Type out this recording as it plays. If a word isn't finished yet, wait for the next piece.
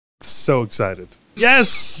so excited.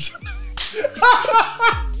 Yes!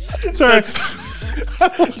 Sorry.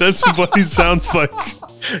 That's what he sounds like.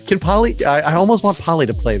 Can Polly? I almost want Polly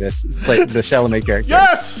to play the Chalamet character.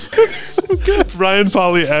 Yes! It's so good. Ryan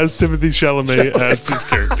Polly as Timothy Chalamet as this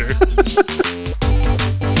character.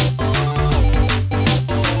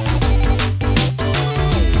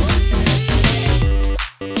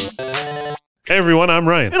 Hey everyone, I'm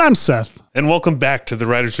Ryan. And I'm Seth. And welcome back to the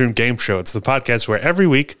Writers Room Game Show. It's the podcast where every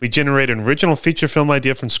week we generate an original feature film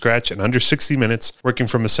idea from scratch in under 60 minutes, working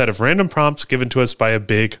from a set of random prompts given to us by a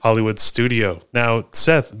big Hollywood studio. Now,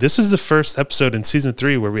 Seth, this is the first episode in season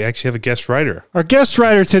 3 where we actually have a guest writer. Our guest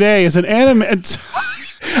writer today is an anime...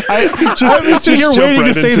 I've been sitting here waiting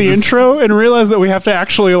to say the intro and realize that we have to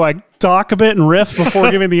actually talk a bit and riff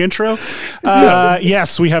before giving the intro.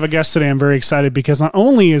 Yes, we have a guest today. I'm very excited because not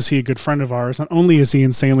only is he a good friend of ours, not only is he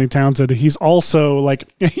insanely talented, he's also a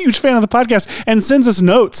huge fan of the podcast and sends us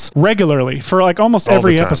notes regularly for almost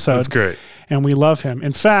every episode. That's great. And we love him.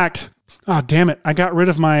 In fact, oh, damn it. I got rid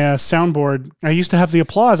of my soundboard. I used to have the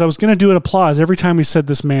applause. I was going to do an applause every time we said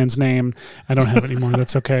this man's name. I don't have it anymore.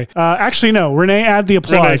 That's okay. Actually, no. Renee, add the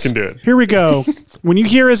applause. Renee can do it. Here we go. When you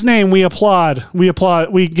hear his name, we applaud.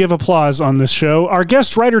 We give applause on this show. Our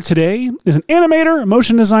guest writer today is an animator,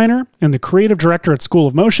 motion designer, and the creative director at School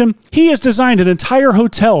of Motion. He has designed an entire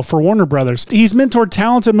hotel for Warner Brothers. He's mentored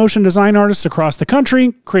talented motion design artists across the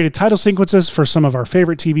country, created title sequences for some of our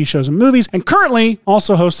favorite TV shows and movies, and currently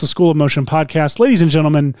also hosts the School of Motion podcast. Ladies and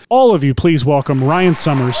gentlemen, all of you, please welcome Ryan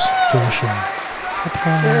Summers to the show.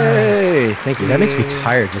 Hey, thank you. That makes me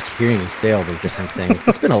tired just hearing you say all those different things.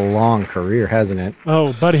 It's been a long career, hasn't it?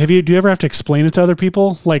 Oh, buddy, do you ever have to explain it to other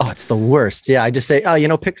people? Oh, it's the worst. Yeah, I just say,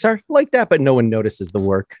 Pixar, like that, but no one notices the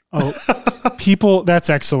work. Oh, people, that's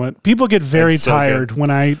excellent. People get very tired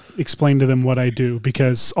when I explain to them what I do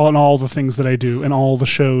because on all the things that I do and all the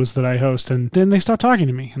shows that I host, and then they stop talking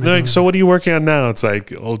to me. They're like, so what are you working on now? It's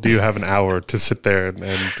like, oh, do you have an hour to sit there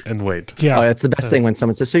and wait? Yeah. Oh, that's the best thing when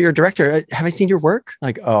someone says, so you're a director, have I seen your work?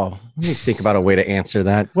 Like, oh, let me think about a way to answer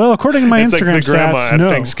that. Well, according to my it's Instagram like the grandma stats, at no.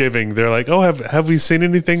 Thanksgiving. They're like, oh, have we seen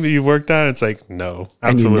anything that you've worked on? It's like, no,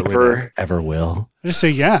 absolutely and you never, not. Ever will. I just say,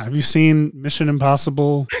 yeah. Have you seen Mission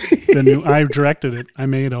Impossible? I directed it. I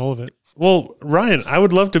made all of it. Well, Ryan, I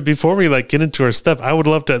would love to, before we get into our stuff, I would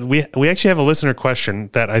love to, we actually have a listener question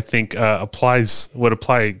that I think would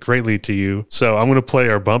apply greatly to you. So I'm going to play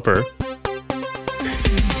our bumper.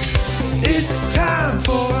 It's time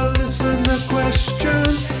for a listener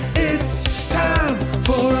question. It's time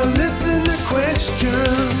for a listener question.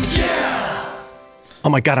 Yeah! Oh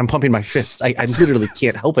my God, I'm pumping my fist. I literally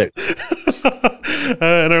can't help it.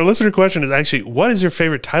 And our listener question is actually, what is your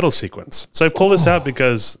favorite title sequence? So I pulled this out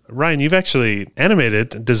because, Ryan, you've actually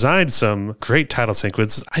animated, designed some great title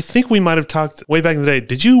sequences. I think we might have talked way back in the day.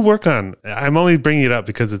 Did you work on, I'm only bringing it up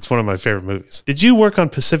because it's one of my favorite movies. Did you work on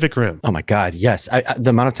Pacific Rim? Oh my God, yes.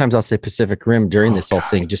 The amount of times I'll say Pacific Rim during this whole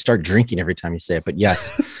thing, just start drinking every time you say it. But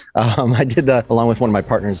yes, I did that along with one of my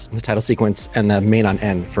partners, the title sequence and the main on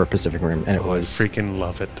end for Pacific Rim. And it was I freaking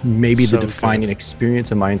love it. Maybe the defining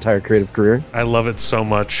experience of my entire creative career. I love it so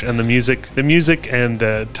much. And the music and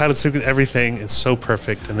the title sequence, everything is so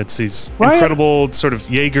perfect. And it's these incredible sort of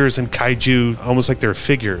Jaegers and kaiju, almost like they're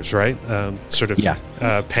figures, right?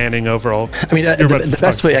 Panning over all. I mean, the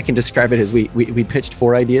best way I can describe it is we pitched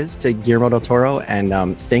 4 ideas to Guillermo del Toro,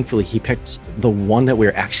 and thankfully he picked the one that we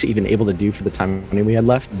were actually even able to do for the time we had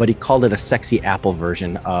left, but he called it a sexy Apple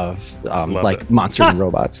version of monsters and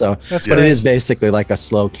robots. So, it is basically like a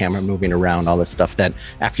slow camera moving around all this stuff that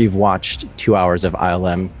after you've watched 2 hours of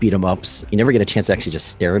ILM beat 'em ups, you never get a chance to actually just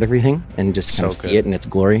stare at everything and just kind of see it in its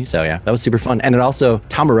glory. So yeah, that was super fun. And it also,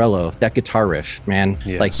 Tom Morello, that guitar riff, man,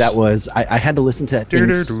 that was, I had to listen to that thing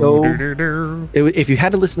if you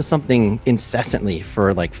had to listen to something incessantly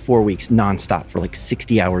for 4 weeks nonstop for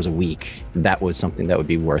 60 hours a week, that was something that would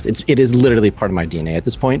be worth it. It is literally part of my DNA at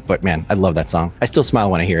this point, but man, I love that song. I still smile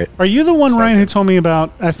when I hear it. Are you the one, Ryan, who told me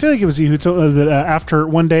about, I feel like it was you who told that after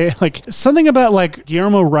one day, something about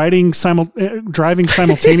Guillermo driving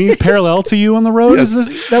simultaneous parallel to you on the road?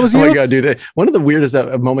 Yes. That was you? Oh my God, dude. One of the weirdest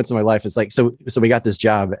moments in my life is so we got this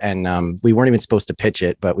job and we weren't even supposed to pitch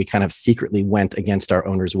it, but we kind of secretly went against our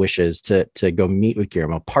owner's wishes to go meet with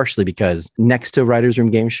Guillermo, partially because next to Writers Room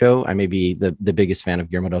Game Show, I may be the biggest fan of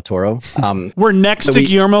Guillermo del Toro. We're next to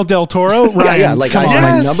Guillermo del Toro? Ryan, my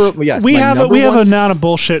number. We have a amount of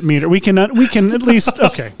bullshit meter. We can at least,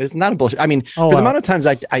 okay. It's not a bullshit. I mean, for the amount of times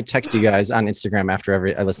I text you guys on Instagram after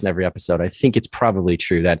I listen to every episode, I think it's probably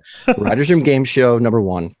true that Writers Room Game Show, number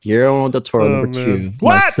 1, Guillermo del Toro, number 2,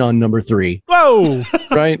 my son, number 3. Whoa.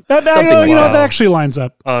 Right? That actually lines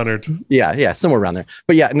up. Honored. Yeah, somewhere around there.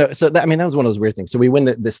 But yeah, no. So that, I mean, that was one of those weird things. So we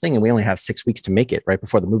win this thing, and we only have 6 weeks to make it right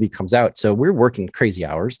before the movie comes out. So we're working crazy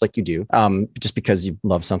hours, like you do, just because you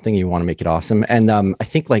love something, you want to make it awesome. And I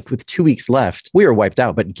think like with 2 weeks left, we were wiped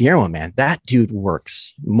out. But Guillermo, man, that dude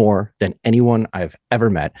works more than anyone I've ever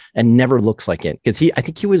met, and never looks like it. Because I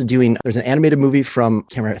think he was doing. There's an animated movie from, I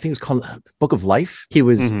can't remember, I think it was called Book of Life. He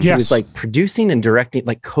was he was like producing and directing,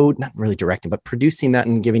 like not really directing, but producing that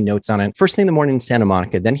and giving notes on it. First thing in the morning in Santa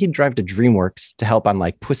Monica. Then he'd drive to DreamWorks to help on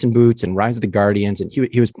like Puss in Boots and Rise of the Guardians, and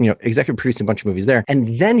he was executive producing a bunch of movies there.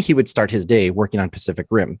 And then he would start his day working on Pacific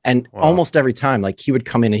Rim. And almost every time, like he would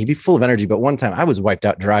come in and he'd be full of energy. But one time I was wiped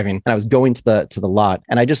out driving, and I was going to the lot,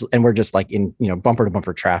 and we're just like in bumper to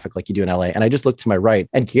bumper traffic like you do in LA. And I just looked to my right,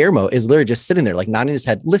 and Guillermo is literally just sitting there like nodding his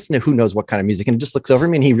head, listening to who knows what kind of music, and he just looks over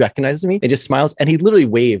me and he recognizes me and just smiles, and he literally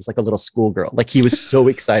waves like a little schoolgirl, like he was so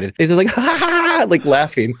excited. He's just like ha, ha, ha, like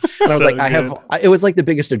laughing, and I was like, it was like the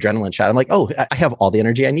biggest adrenaline shot. I'm like, oh, I have all the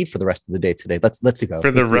energy I need for the rest of the day today. Let's go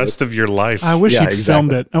for the rest of your life. I wish he'd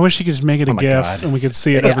filmed it. I wish he could just make it a GIF and we could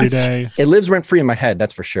see it every day. It lives rent free in my head,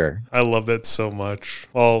 that's for sure. I love that so much.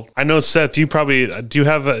 Well, I know, Seth, you probably do you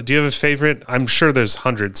have a favorite? I'm sure there's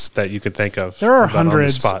hundreds that you could think of. There are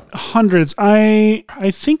hundreds. I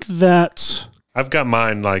think that I've got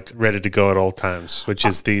mine like ready to go at all times, which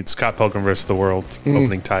is the Scott Pilgrim vs. the World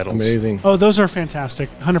opening titles. Amazing. Oh, those are fantastic,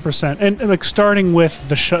 100%. And like starting with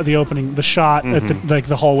the shot at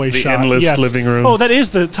the hallway shot, the endless living room. Oh, that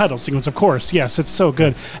is the title sequence, of course. Yes, it's so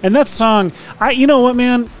good. And that song, you know what,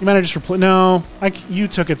 man? You might have just you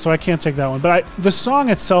took it, so I can't take that one. But the song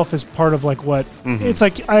itself is part of like what it's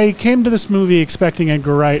like. I came to this movie expecting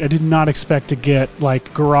Edgar Wright. I did not expect to get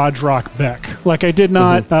like garage rock Beck. Like I did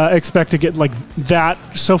not expect to get like that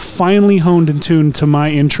so finely honed and tuned to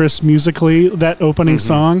my interests musically, that opening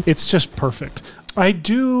song. It's just perfect. I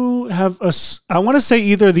do have I want to say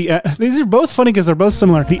either these are both funny because they're both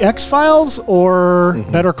similar. The X-Files or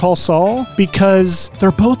Better Call Saul, because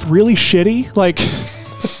they're both really shitty. Like,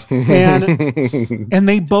 and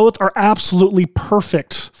they both are absolutely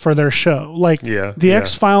perfect for their show. Like the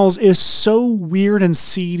X-Files is so weird and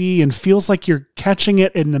seedy and feels like you're catching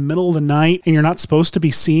it in the middle of the night and you're not supposed to be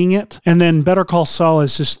seeing it. And then Better Call Saul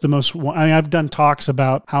is just the most, I've done talks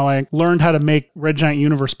about how I learned how to make Red Giant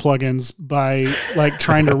Universe plugins by like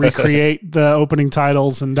trying to recreate the opening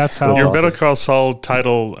titles, and that's how your Better Call Saul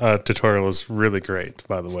title tutorial is really great,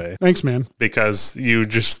 by the way. Thanks, man. Because you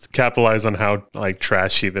just capitalize on how like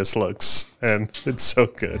trashy this looks, and it's so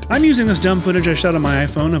good. I'm using this dumb footage I shot on my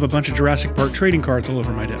iPhone of a bunch of Jurassic Park trading cards all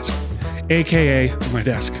over my desk, aka my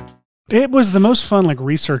desk. It was the most fun like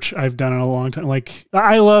research I've done in a long time. Like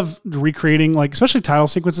I love recreating, like especially title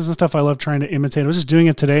sequences and stuff. I love trying to imitate. I was just doing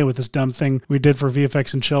it today with this dumb thing we did for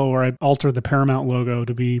VFX and Chill, where I altered the Paramount logo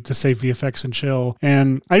to say VFX and Chill.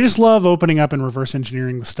 And I just love opening up and reverse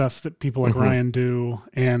engineering the stuff that people like Ryan do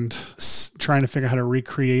and trying to figure out how to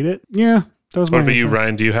recreate it. Yeah. What about you,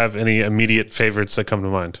 Ryan? Do you have any immediate favorites that come to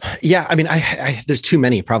mind? Yeah, I mean, I there's too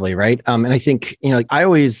many probably, right? And I think like I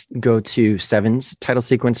always go to Seven's title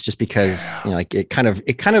sequence just because like it's kind of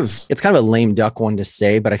a lame duck one to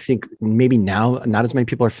say, but I think maybe now not as many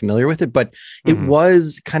people are familiar with it, but it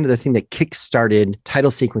was kind of the thing that kickstarted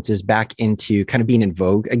title sequences back into kind of being in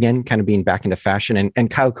vogue again, kind of being back into fashion, and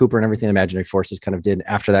Kyle Cooper and everything Imaginary Forces kind of did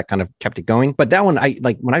after that, kind of kept it going. But that one,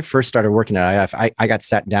 when I first started working at IF, I got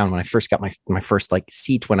sat down when I first got my first like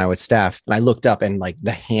seat when I was staff, and I looked up and like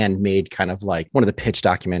the handmade kind of like one of the pitch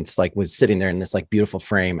documents like was sitting there in this like beautiful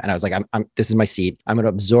frame, and I was like, I'm this is my seat. I'm going to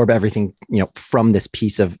absorb everything from this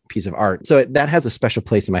piece of art. So that has a special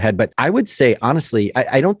place in my head. But I would say honestly,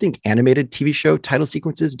 I don't think animated TV show title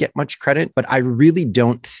sequences get much credit, but I really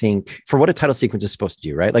don't think for what a title sequence is supposed to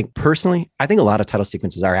do, right? Like personally, I think a lot of title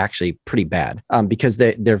sequences are actually pretty bad because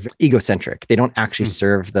they're egocentric. They don't actually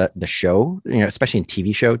serve the show, especially in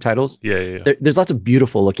TV show titles. There's lots of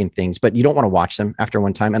beautiful looking things, but you don't want to watch them after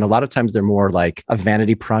one time. And a lot of times they're more like a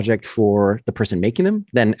vanity project for the person making them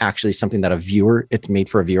than actually something that it's made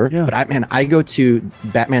for a viewer. Yeah. But I go to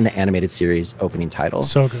Batman the Animated Series opening title.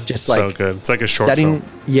 So good. Just like so good. It's like a short film.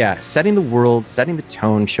 Yeah. Setting the world, setting the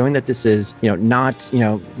tone, showing that this is, not,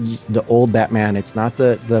 the old Batman. It's not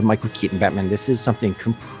the Michael Keaton Batman. This is something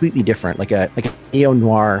completely different, like an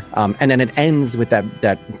neo-noir. And then it ends with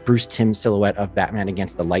that Bruce Timm silhouette of Batman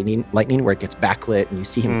against the lightning where it gets backlit and you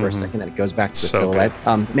see him for a second, then it goes back to the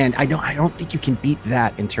silhouette. Man, I don't think you can beat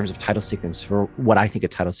that in terms of title sequence for what I think a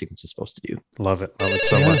title sequence is supposed to do. Love it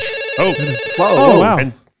so much. Oh, wow.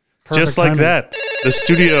 And just like that, the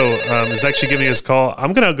studio is actually giving us a call.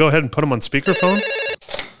 I'm going to go ahead and put him on speakerphone.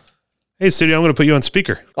 Hey, studio, I'm going to put you on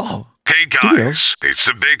speaker. Oh. Hey, guys. Studio? It's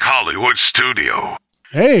the Big Hollywood Studio.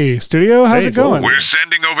 Hey, studio, how's Hey, it going? We're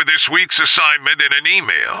sending over this week's assignment in an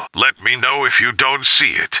email. Let me know if you don't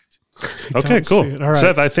see it. Okay, Don't cool. see it. All right.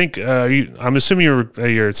 Seth, I think I'm assuming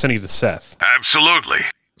you're sending it to Seth. Absolutely.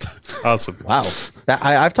 Awesome. Wow.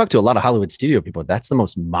 I've talked to a lot of Hollywood studio people. That's the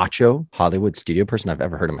most macho Hollywood studio person I've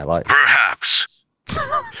ever heard in my life. Perhaps.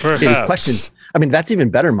 Perhaps. He questions. I mean, that's even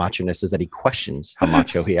better macho-ness, is that he questions how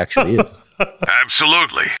macho he actually is.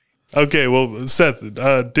 Absolutely. Okay, well, Seth,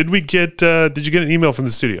 did you get an email from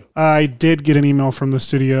the studio? I did get an email from the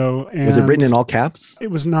studio. And Was it written in all caps? It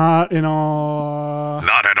was not in all.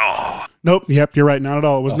 Not at all. Nope. Yep, you're right. Not at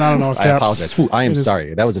all. It was not in all caps. I apologize. Ooh, I am It is-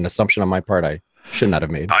 sorry. That was an assumption on my part I should not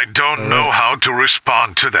have made. I don't know how to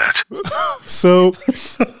respond to that. So,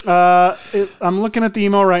 I'm looking at the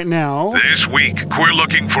email right now. This week, we're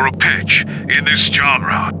looking for a pitch in this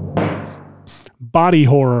genre, Body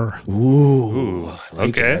horror. Ooh, I like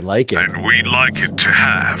okay. it. I like it. and we'd like it to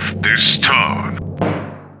have this tone.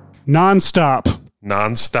 Nonstop.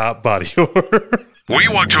 Non-stop body horror. We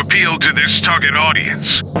want to appeal to this target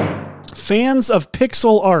audience, Fans of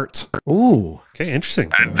pixel art. Ooh, Okay,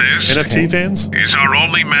 interesting. and this NFT fans? is our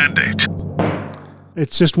only mandate.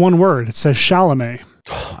 It's just one word. It says Chalamet.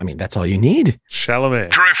 I mean, that's all you need.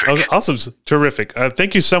 Chalamet. Terrific. Okay, awesome. Terrific.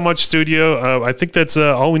 Thank you so much, studio. I think that's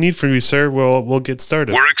all we need from you, sir. We'll get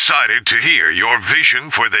started. We're excited to hear your vision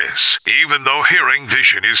for this, even though hearing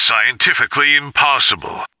vision is scientifically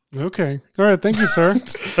impossible. Okay. All right. Thank you, sir.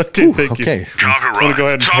 Okay, thank you. Okay. Got it I'm gonna right. go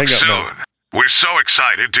ahead and Talk hang up soon. now. We're so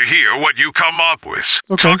excited to hear what you come up with.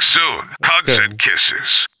 Okay. Talk soon. Hugs Okay. and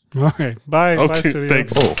kisses. Okay. Bye. Bye, Okay, studio.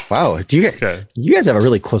 thanks. Oh, wow. Do you Okay. guys have a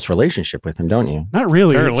really close relationship with him, don't you? Not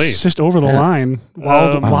really. Apparently. It's just over the line.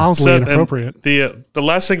 Wildly Seth, and inappropriate. The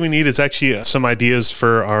last thing we need is actually some ideas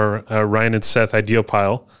for our Ryan and Seth ideal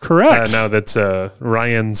pile. Correct. Now that's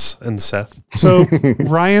Ryan's and Seth. So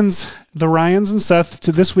Ryans and Seth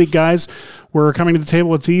to this week, guys, we're coming to the table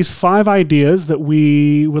with these 5 ideas that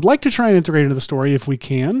we would like to try and integrate into the story if we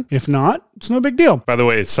can. If not, it's no big deal. By the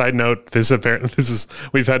way, side note: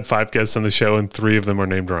 we've had 5 guests on the show, and 3 of them are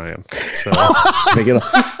named Ryan. So Let's make it.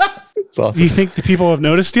 It's Do awesome. you think the people have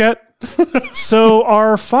noticed yet? So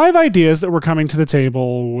our 5 ideas that we're coming to the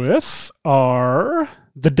table with are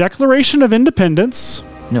the Declaration of Independence,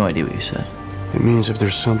 No idea what you said. It means if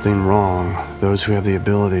there's something wrong, those who have the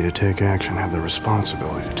ability to take action have the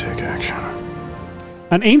responsibility to take action.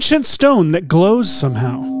 an ancient stone that glows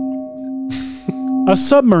somehow, a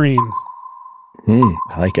submarine,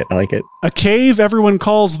 I like it. I like it. a cave everyone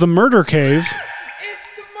calls the Murder Cave,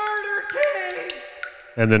 It's the murder cave.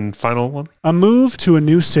 and then final one. a move to a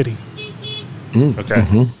new city.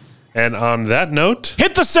 Okay. And on that note,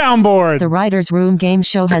 Hit the soundboard! The Writer's Room game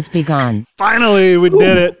show has begun. Finally, we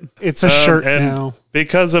did it. It's a shirt and now.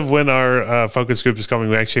 because of when our focus group is coming,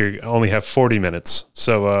 we actually only have 40 minutes.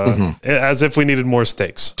 So as if we needed more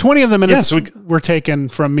stakes. 20 of the minutes Yes, were taken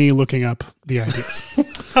from me looking up the ideas.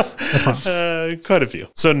 Quite a few.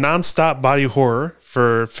 So nonstop body horror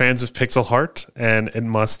for fans of Pixel Heart, and it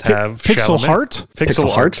must have Pixel Chalamet. Heart? Pixel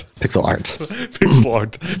Heart. Pixel art. Pixel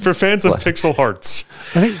Heart. For fans of Pixel Hearts.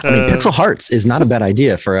 I mean, Pixel Hearts is not a bad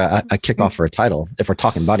idea for a kickoff for a title if we're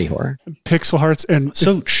talking body horror. Pixel Hearts and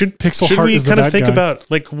So should Pixel should Heart we is the kind of bad think guy. about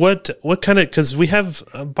like what kind of, because we have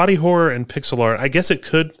body horror and pixel art. I guess it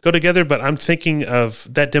could go together, but I'm thinking of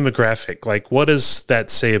that demographic. Like, what does that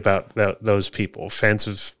say about those people, fans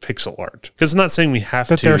of pixel art? Because it's not saying we have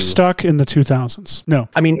that to. they're stuck in the 2000s. No.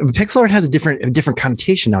 I mean, pixel art has a different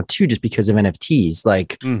connotation now too, just because of NFTs.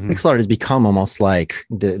 Like pixel art has become almost like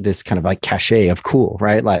this kind of like cachet of cool,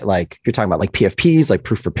 right? Like you're talking about like PFPs, like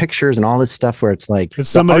proof for pictures, and all this stuff where it's like Did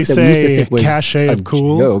somebody the art that we used to say think was cachet a of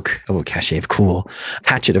cool? Joke. Oh, cachet of cool,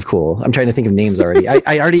 hatchet of cool. I'm trying to think of names already.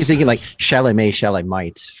 I already thinking like Chalamet, shall I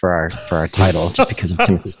might for our title, just because of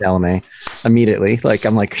Timothy Chalamet. Immediately, like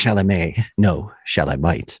I'm like Chalamet, no, shall I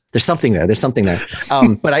might. There's something there.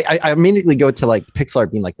 But I immediately go to like pixel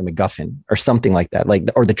art being like the MacGuffin or something like that, like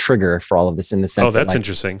or the trigger for all of this in the sense. Oh, that's that, like,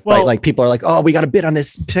 interesting. Well- like people are like, oh, we got a bid on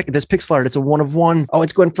this pixel art. It's a 1 of 1. Oh,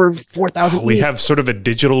 it's going for 4,000. We have sort of a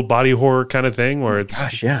digital body horror kind of thing where it's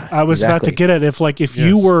Gosh, yeah. I was about to exactly. get at if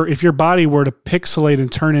Yes. your body were to pixelate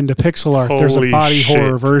and turn into pixel art, there's a Holy body shit.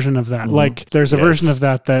 horror version of that. Like there's a Yes. version of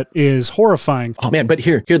that is horrifying. Oh man, but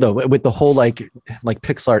here though, with the whole whole like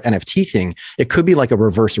pixel art NFT thing, it could be like a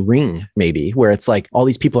reverse Ring, maybe, where it's like all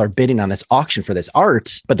these people are bidding on this auction for this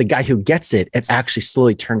art, but the guy who gets it actually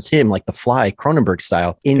slowly turns him, like the Fly Cronenberg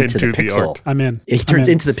style, into the pixel. art. I'm in. He turns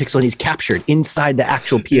into the pixel and he's captured inside the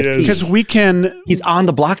actual PFP. Because we can. He's on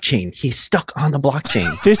the blockchain. He's stuck on the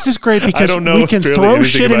blockchain. This is great because we can throw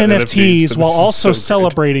shit in NFTs while also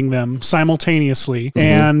celebrating them simultaneously.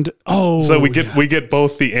 And so we get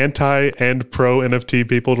both the anti and pro NFT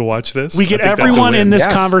people to watch this. We get everyone in this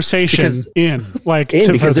conversation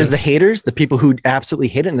because there's the haters, the people who absolutely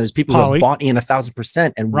hate it, and there's people who have bought in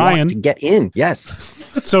 1,000% and want to get in. Yes.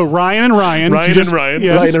 So Ryan and Ryan,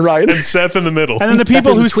 and Seth in the middle, and then the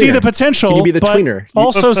people who see the potential, can you be the tweener?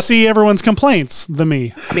 Also see everyone's complaints.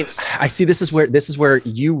 Me. I mean, I see this is where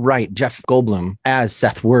you write Jeff Goldblum as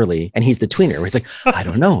Seth Worley, and he's the tweener. Where he's like, I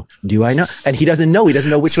don't know, do I know? And he doesn't know. He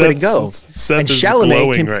doesn't know which way to go. And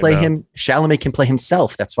Chalamet can play him. Chalamet can play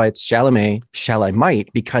himself. That's why it's Chalamet.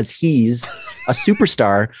 Might, because he's a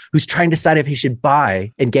superstar who's trying to decide if he should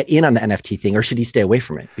buy and get in on the NFT thing, or should he stay away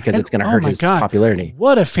from it because it's going to hurt his popularity.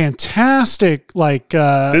 What a fantastic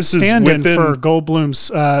stand-in for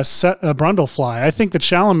Goldblum's Brundlefly. I think that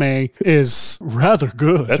Chalamet is rather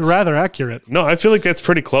good, rather accurate. No, I feel like that's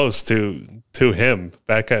pretty close to him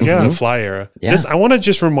back at the Fly era. Yeah. I want to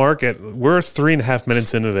just remark we're 3.5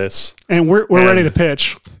 minutes into this, and we're ready to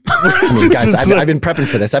pitch. I mean, guys, I've been prepping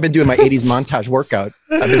for this. I've been doing my 80s montage workout.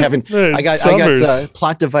 I've been having, I got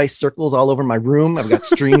plot device circles all over my room. I've got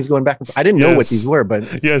strings going back and forth. I didn't know what these were,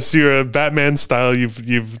 but yes, you're a Batman style.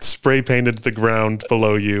 You've spray painted the ground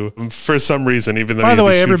below you for some reason. Even though, by the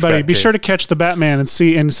way, everybody, be sure to catch the Batman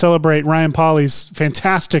and celebrate Ryan Pauly's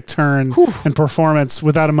fantastic turn and performance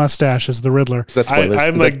without a mustache as the Riddler. That's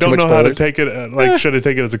I'm like, don't know how to take it. Should I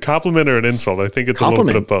take it as a compliment or an insult? I think it's a little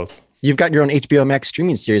bit of both. You've got your own HBO Max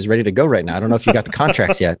streaming series ready to go right now. I don't know if you got the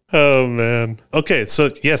contracts yet. Oh, man. Okay. So,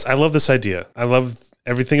 yes, I love this idea. I love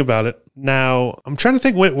everything about it. Now, I'm trying to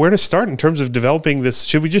think where to start in terms of developing this.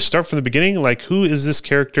 Should we just start from the beginning? Like, who is this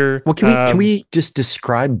character? Well, can we just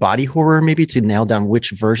describe body horror maybe to nail down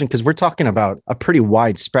which version? Because we're talking about a pretty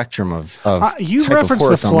wide spectrum of you referenced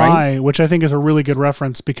The Fly, right? Which I think is a really good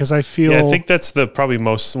reference because I feel... Yeah, I think that's probably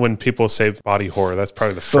most... When people say body horror, that's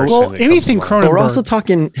probably the first thing that anything Cronenberg. But we're also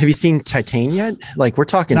talking... Have you seen Titan yet? Like, we're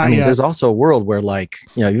talking... Not yet. There's also a world where, like,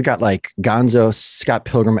 you've got, like, Gonzo, Scott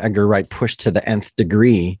Pilgrim, Edgar Wright pushed to the nth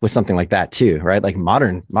degree with something like that, too, right? Like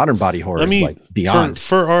modern body horror is like beyond.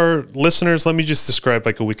 For our listeners, let me just describe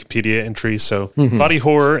like a Wikipedia entry. So body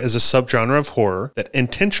horror is a subgenre of horror that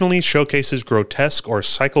intentionally showcases grotesque or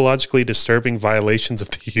psychologically disturbing violations of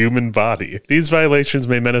the human body. These violations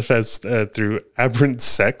may manifest through aberrant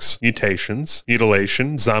sex, mutations,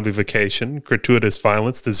 mutilation, zombification, gratuitous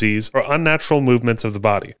violence, disease, or unnatural movements of the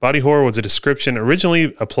body. Body horror was a description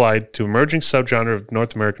originally applied to emerging subgenre of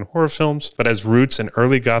North American horror films, but has roots in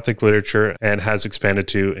early Gothic literature and has expanded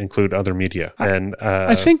to include other media. And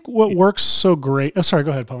I think what works so great... Oh, sorry,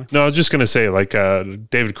 go ahead, Pauly. No, I was just going to say, like,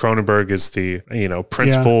 David Cronenberg is the,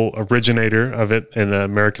 principal originator of it in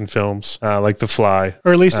American films, like The Fly.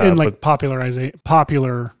 Or at least in, popular,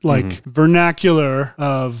 vernacular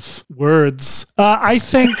of words. I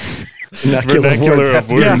think... Vernacular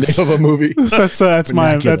of words of a movie. That's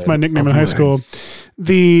my nickname in high school.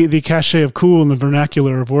 The cachet of cool in the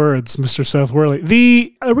vernacular of words, Mr. Seth Worley.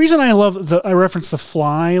 The reason I reference The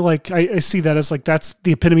Fly, like I see that as like that's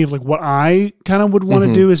the epitome of like what I kind of would want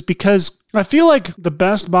to do is because I feel like the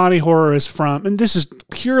best body horror is from, and this is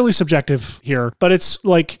purely subjective here, but it's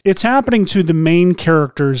like, it's happening to the main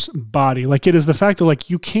character's body. Like it is the fact that like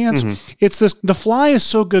you can't, it's this, The Fly is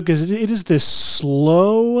so good because it is this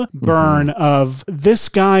slow burn of this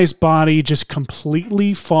guy's body just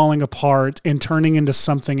completely falling apart and turning into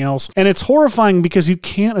something else. And it's horrifying because you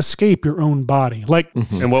can't escape your own body. Like,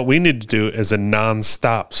 and what we need to do is a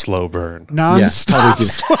non-stop slow burn. Non-stop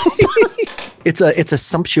slow burn. It's a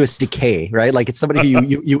sumptuous decay, right? Like it's somebody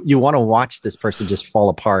who you want to watch this person just fall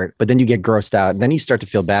apart, but then you get grossed out, and then you start to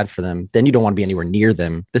feel bad for them. Then you don't want to be anywhere near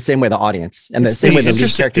them. The same way the audience, and the same way the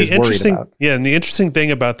lead character is worried about. Yeah, and the interesting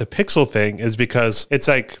thing about the pixel thing is because it's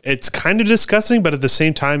like it's kind of disgusting, but at the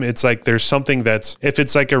same time, it's like there's something that's if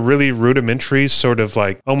it's like a really rudimentary sort of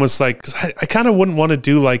like almost like I kind of wouldn't want to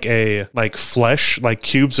do like a like flesh, like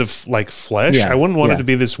cubes of like flesh. I wouldn't want it to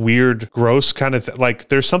be this weird, gross kind of like.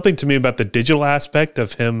 There's something to me about the digital digital aspect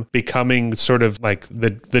of him becoming sort of like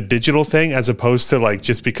the digital thing as opposed to like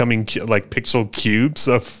just becoming like pixel cubes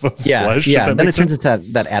of flesh. Yeah. Then it turns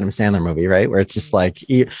into that Adam Sandler movie, right? Where it's just like,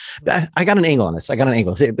 I got an angle on this.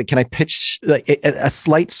 Can I pitch like a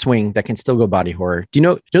slight swing that can still go body horror? Do you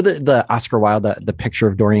know the Oscar Wilde, the picture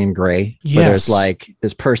of Dorian Gray? Yes. Where there's like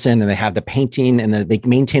this person and they have the painting and then they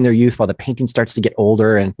maintain their youth while the painting starts to get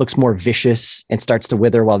older and looks more vicious and starts to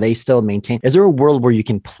wither while they still maintain. Is there a world where you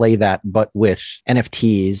can play that, but with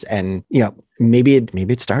NFTs and, maybe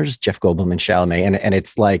it stars Jeff Goldblum and Chalamet and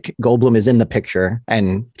it's like Goldblum is in the picture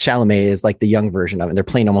and Chalamet is like the young version of it. They're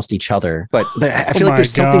playing almost each other. But I feel like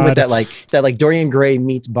there's something with that like Dorian Gray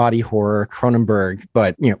meets body horror, Cronenberg,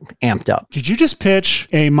 but amped up. Did you just pitch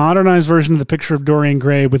a modernized version of the picture of Dorian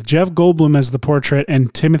Gray with Jeff Goldblum as the portrait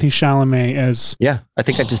and Timothy Chalamet as... Yeah, I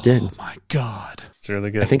think I just did. Oh my God. It's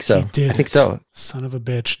really good. I think so. He did I think so. Son of a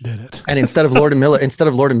bitch did it. And instead of Lord and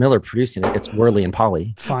Miller producing it, it's Worley and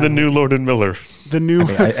Polly. Finally. The new Lord and Miller. The new...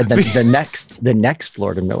 the next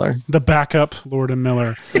Lord and Miller. The backup Lord and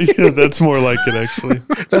Miller. Yeah, that's more like it, actually.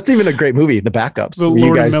 That's even a great movie, The Backups. The where you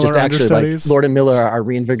Lord and guys Miller just actually understudies. like Lord and Miller are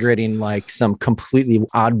reinvigorating like some completely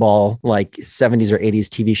oddball like 70s or 80s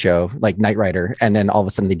TV show like Knight Rider, and then all of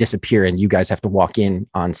a sudden they disappear and you guys have to walk in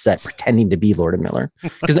on set pretending to be Lord and Miller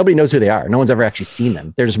because nobody knows who they are. No one's ever actually seen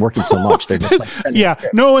them. They're just working so much. They're just like yeah,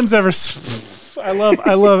 scripts. no one's ever... I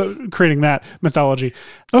love creating that mythology.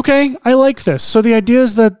 Okay, I like this. So the idea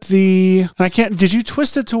is that did you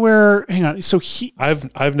twist it to where, hang on, so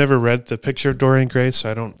I've never read the picture of Dorian Gray,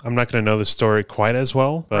 so I'm not going to know the story quite as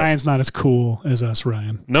well. But Ryan's not as cool as us,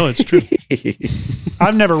 Ryan. No, it's true.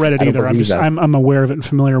 I've never read it either. I'm aware of it and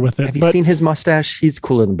familiar with it. Have you seen his mustache? He's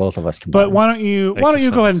cooler than both of us combined. But why don't you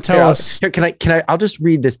go ahead and tell us? Can I? I'll just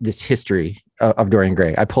read this history of Dorian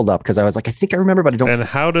Gray. I pulled up because I was like, I think I remember, but I don't. And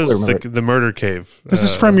how does the murder cave? This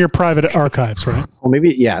is from your private archives, right? Well,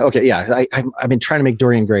 maybe, yeah. Okay, yeah. I've been trying to make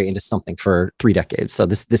Dorian Gray into something for 3 decades, so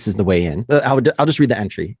this is the way in. I'll just read the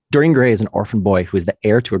entry. Dorian Gray is an orphan boy who is the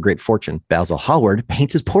heir to a great fortune. Basil Hallward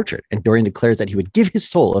paints his portrait, and Dorian declares that he would give his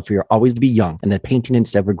soul if he were always to be young, and that painting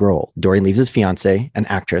instead would grow old. Dorian leaves his fiancée, an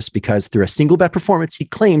actress, because through a single bad performance, he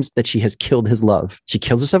claims that she has killed his love. She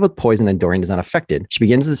kills herself with poison, and Dorian is unaffected.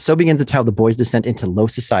 begins the tale of the boy's descent into low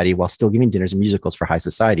society while still giving dinners and musicals for high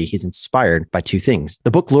society. He's inspired by 2 things: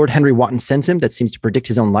 the book Lord Henry Wotton sends him that seems to predict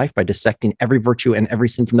his own life by dissecting every virtue and every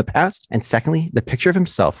sin from the past, and secondly, the picture of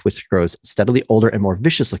himself, which grows steadily older and more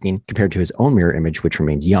vicious looking compared to his own mirror image, which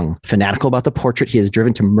remains young. Fanatical about the portrait, he is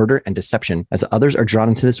driven to murder and deception. As others are drawn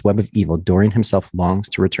into this web of evil, Dorian himself longs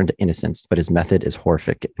to return to innocence, but his method is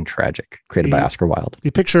horrific and tragic. Created by Oscar Wilde.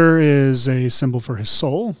 The picture is a symbol for his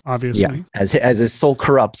soul, obviously. Yeah, as his soul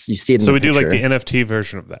corrupts, you see it in so the we picture. do like the NFT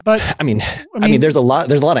version of that. But I mean, there's a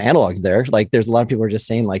lot of analogs there. Like there's a lot of people are just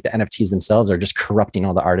saying like the NFTs themselves are just corrupting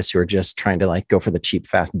all the artists who are just trying to like go for the cheap,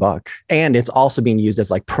 fast buck. And it's also being used as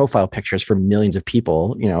like profile pictures for millions of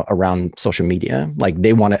people, around social media. Like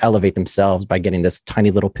they want to elevate themselves by getting this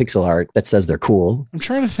tiny little pixel art that says they're cool. I'm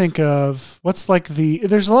trying to think of what's like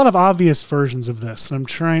there's a lot of obvious versions of this. And I'm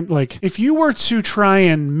trying, like, if you were to try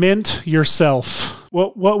and mint yourself,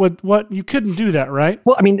 what you couldn't do that, right?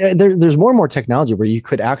 Well, I mean, there's more and more technology where you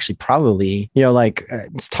could actually probably,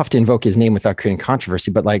 it's tough to invoke his name without creating controversy,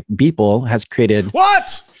 but like Beeple has created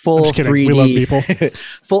full 3D, we love Beeple.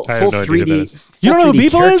 full 3D. You don't know who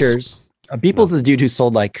Beeple is? Beeple's the dude who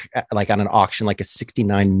sold like on an auction like a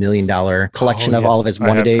 $69 million collection of all of his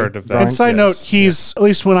one-a-day drawings. And side note, he's, at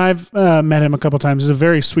least when I've met him a couple of times, he's a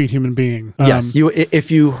very sweet human being. Yes,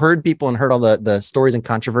 if you heard Beeple and heard all the stories and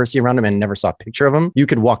controversy around him and never saw a picture of him, you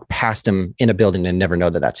could walk past him in a building and never know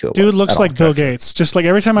that that's who it was. Dude looks like Bill Gates. Just like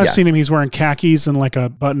every time I've seen him, he's wearing khakis and like a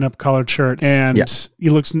button-up collared shirt, and he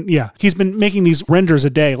looks. He's been making these renders a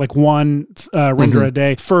day, like one render a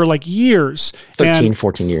day for like years,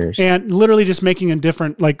 14 years, and literally just making a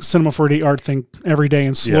different like Cinema 4D art thing every day,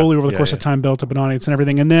 and slowly over the course of time built up an audience and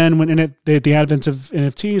everything. And then when the advent of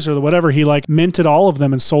NFTs or whatever, he like minted all of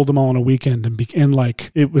them and sold them all in a weekend, and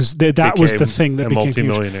like it was that was the thing that became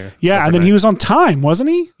multi-millionaire. Huge. Yeah, and then he was on Time,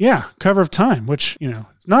 wasn't he? Yeah, cover of Time, which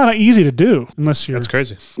it's not easy to do unless you're... That's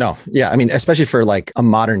crazy. No. Yeah. I mean, especially for like a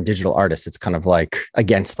modern digital artist, it's kind of like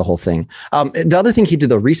against the whole thing. The other thing he did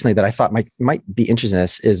though recently that I thought might be interesting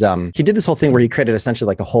is he did this whole thing where he created essentially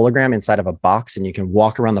like a hologram inside of a box, and you can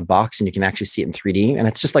walk around the box and you can actually see it in 3D. And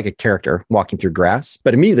it's just like a character walking through grass.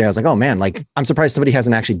 But immediately I was like, oh man, like I'm surprised somebody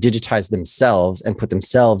hasn't actually digitized themselves and put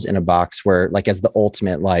themselves in a box where like as the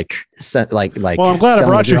ultimate like Well, I'm glad I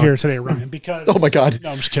brought you here today, Ryan, because... Oh my God.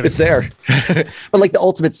 No, I'm just kidding. It's there. But like the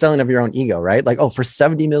ultimate selling of your own ego, right? Like, oh, for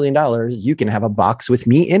 $70 million, you can have a box with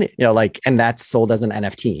me in it, like, and that's sold as an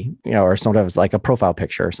NFT, or sort of like a profile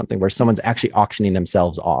picture or something where someone's actually auctioning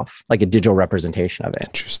themselves off, like a digital representation of it.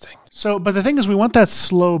 Interesting. So, but the thing is, we want that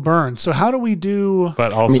slow burn. So how do we do?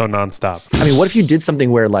 But also nonstop. I mean, what if you did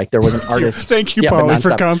something where like there was an artist? Thank you, Paulie,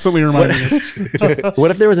 for constantly reminding us.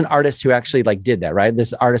 What if there was an artist who actually like did that, right?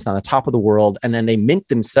 This artist on the top of the world, and then they mint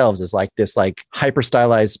themselves as like this like hyper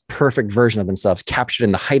stylized, perfect version of themselves captured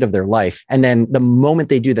in the height of their life. And then the moment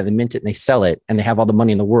they do that, they mint it and they sell it and they have all the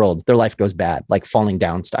money in the world, their life goes bad, like falling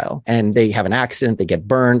down style. And they have an accident, they get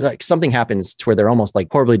burned, like something happens to where they're almost like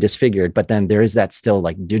horribly disfigured, but then there is that still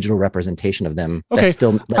like digital representation of them that's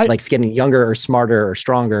still like getting younger or smarter or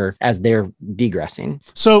stronger as they're degressing.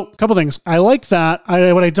 So a couple things. I like that.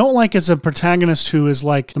 What I don't like is a protagonist who is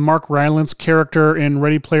like the Mark Rylance character in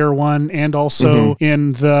Ready Player One and also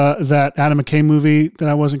in that Adam McKay movie that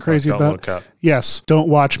I wasn't crazy about. Look up. Yes, don't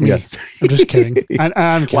watch me. Yes. I'm just kidding.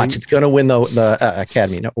 I'm kidding. Watch, it's going to win the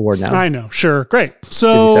Academy Award now. I know, sure. Great.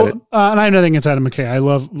 So, and I have nothing against Adam McKay. I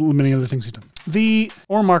love many other things he's done.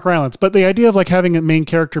 Or Mark Rylance, but the idea of like having a main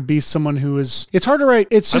character be someone who is, it's hard to write.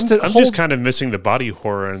 It's just I'm just kind of missing the body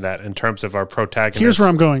horror in that in terms of our protagonist. Here's where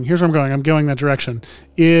I'm going. I'm going that direction.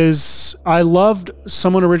 Is I loved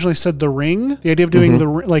someone originally said The Ring, the idea of doing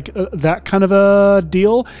that kind of a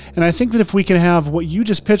deal. And I think that if we can have what you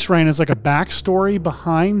just pitched, Ryan, is like a backstory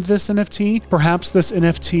behind this NFT, perhaps this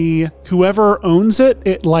NFT, whoever owns it,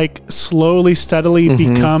 it like slowly, steadily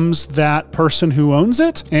becomes that person who owns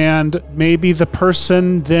it. And maybe the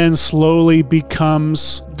person then slowly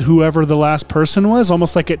becomes whoever the last person was,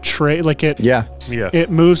 almost like it it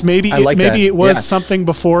moves. Maybe it was something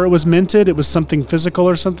before it was minted. It was something physical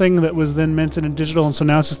or something that was then minted in digital, and so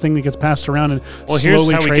now it's this thing that gets passed around and here's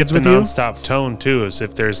slowly how we get trades the with you. nonstop tone too, is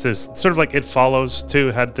if there's this sort of like It Follows too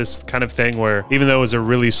had this kind of thing where even though it was a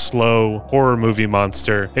really slow horror movie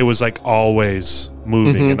monster, it was like always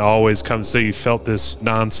moving and always comes, so you felt this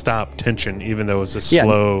nonstop tension even though it was a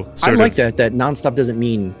slow sort I like that nonstop doesn't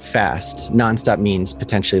mean fast. Nonstop means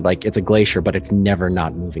potentially like it's a glacier, but it's never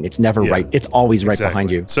not moving. It's never right. It's always right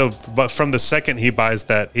behind you. So but from the second he buys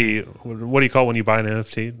that, what do you call when you buy an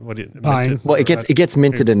NFT? What do you Well, it gets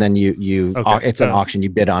minted and then it's an auction,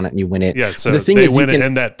 you bid on it and you win it. Yeah, so the thing they win it,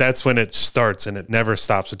 and that's when it starts, and it never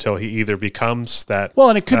stops until he either becomes that. Well,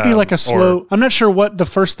 and it could be like a slow. I'm not sure what the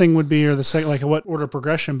first thing would be or the second, like what order of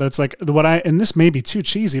progression, but it's like and this may be too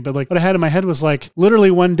cheesy, but like what I had in my head was like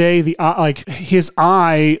literally one day his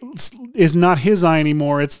eye is not his eye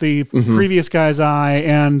anymore. It's the previous guy's eye,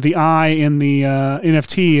 and the eye in the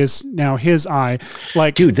NFT is now his eye.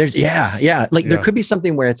 Like, dude, there could be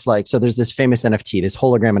something where it's like, so there's this famous NFT, this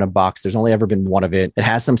hologram in a box. There's only ever been one of it. It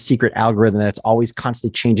has some secret algorithm that's always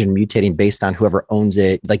constantly changing and mutating based on whoever owns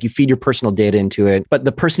it. Like you feed your personal data into it, but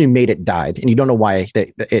the person who made it died, and you don't know why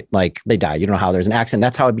they died. You don't know how. There's an accident.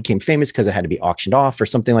 That's how it became famous, because it had to be auctioned off or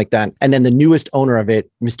something like that. And then the newest owner of it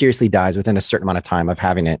mysteriously dies within a certain amount of time of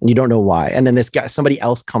having it, and you don't know why. And then somebody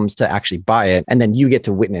else comes to actually buy it, and then you get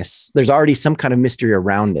to witness. There's already some kind of mystery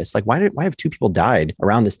around this. Like, why have two people died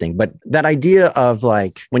around this thing? But that idea of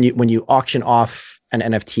like when you auction off an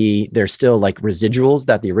NFT, there's still like residuals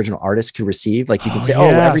that the original artist could receive. Like you can say,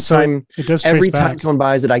 every time someone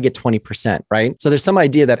buys it, I get 20%, right? So there's some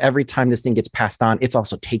idea that every time this thing gets passed on, it's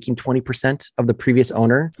also taking 20% of the previous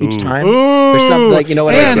owner each time. There's something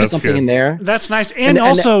there's something in there. That's nice. And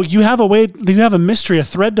also you have a mystery, a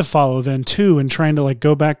thread to follow then too, and trying to like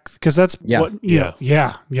go back, because that's yeah.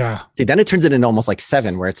 See, then it turns it into almost like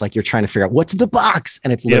Seven, where it's like you're trying to figure out what's in the box,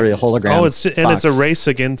 and it's literally a hologram. It's a race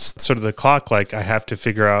against sort of the clock. Like I have to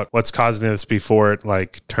figure out what's causing this before it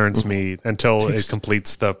like turns me until it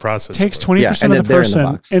completes the process. Takes 20% of the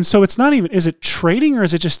person. And so it's not even, is it trading or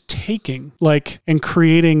is it just taking and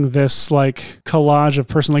creating this like collage of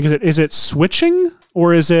person? Like, is it switching?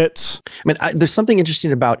 Or is it? I mean, there's something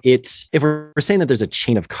interesting about it. If we're saying that there's a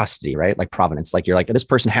chain of custody, right? Like provenance, like you're like, this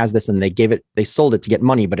person has this and they sold it to get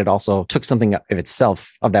money, but it also took something of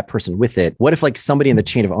itself of that person with it. What if like somebody in the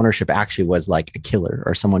chain of ownership actually was like a killer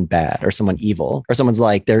or someone bad or someone evil, or someone's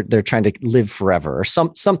like, they're trying to live forever or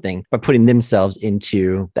something by putting themselves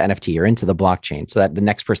into the NFT or into the blockchain, so that the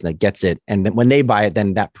next person that gets it, and then when they buy it,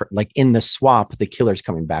 then that like in the swap, the killer's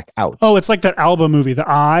coming back out. Oh, it's like that Alba movie, The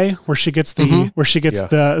Eye, where she gets the,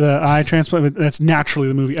 the eye transplant. That's naturally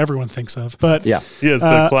the movie everyone thinks of. But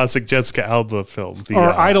the classic Jessica Alba film.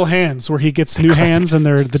 Idle Hands, where he gets new hands and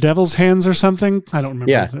they're the devil's hands or something. I don't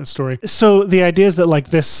remember that story. So the idea is that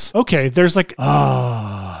like this, there's like,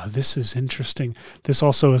 this is interesting. This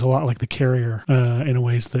also is a lot like The Carrier in a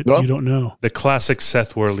ways that you don't know. The classic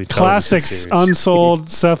Seth Worley Classic series. unsold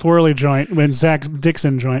Seth Worley joint when Zach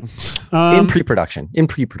Dixon joint. In pre-production.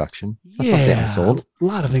 Let's not say unsold. A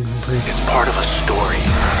lot of things in pre. It's part of a story.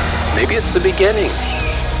 Maybe it's the beginning.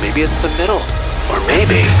 Maybe it's the middle. Or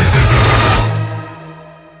maybe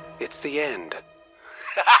it's the end.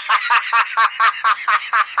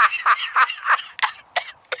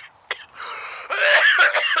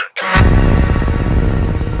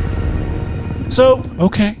 So,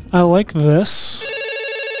 okay, I like this.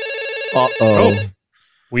 Uh-oh.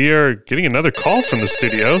 We are getting another call from the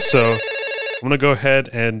studio, so I'm going to go ahead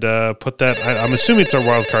and put that. I'm assuming it's our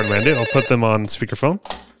wildcard mandate. I'll put them on speakerphone.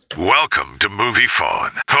 Welcome to Movie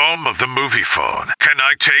Phone, home of the movie phone. Can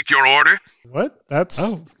I take your order? What? That's...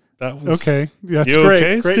 Oh, that was... Okay, that's You great.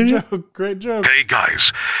 okay, Great studio? joke. Great joke. Hey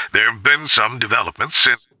guys, there have been some developments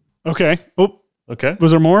in... Okay. Oh, Okay.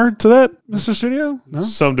 was there more to that, Mr. Studio? No?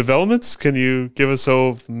 Some developments. Can you give us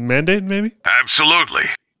a mandate, maybe? Absolutely.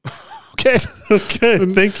 Okay. Okay,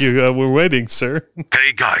 thank you. We're waiting, sir.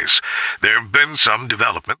 Hey guys, there have been some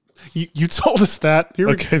development. You told us that. Here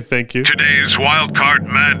we go. Okay, thank you. Today's wildcard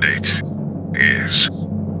mandate is...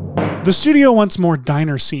 The studio wants more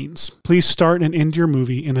diner scenes. Please start and end your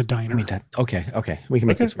movie in a diner. I mean, okay. We can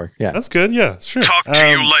make this work. Yeah. That's good. Yeah, sure. Talk to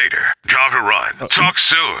you later. Gotta run. Talk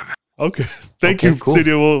soon. Okay. Thank Okay, you, cool.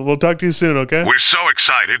 studio. We'll talk to you soon, okay? We're so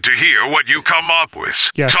excited to hear what you come up with.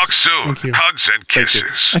 Yes, Talk soon. thank you. Hugs and Thank you.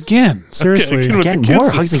 kisses. Again, seriously. again. Again, With the more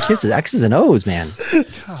kisses. hugs and kisses, X's and O's, man.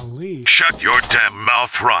 Golly. Shut your damn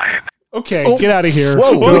mouth, Ryan. Okay, get out of here.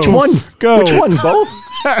 Whoa, Go. which one? Go. Which one? Both?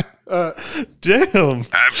 Damn.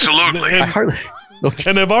 Absolutely. I hardly.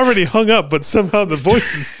 And I've already hung up, but somehow the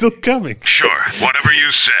voice is still coming. Sure, whatever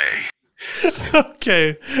you say.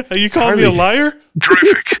 Okay. Are you calling me a liar?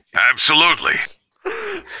 Terrific. Absolutely.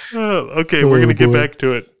 Okay, we're going to get back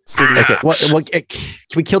to it. Studio. Okay, well, can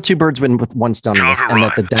we kill two birds with one stone on this, and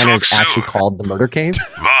that the diner is Talk actually soon. called the Murder Cave?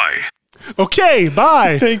 Bye. Okay,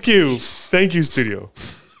 bye. Thank you. Thank you, studio.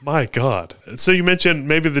 My God. So you mentioned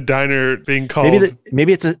maybe the diner being called...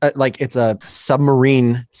 Maybe it's a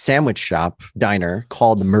submarine sandwich shop diner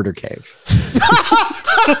called the Murder Cave.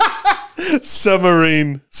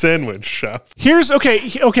 submarine sandwich shop. Here's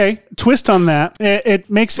okay. Twist on that. It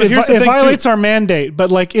makes But it, here's the it thing, violates too. our mandate,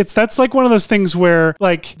 but like that's like one of those things where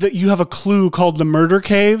like that you have a clue called the Murder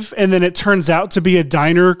Cave, and then it turns out to be a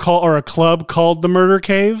diner or a club called the Murder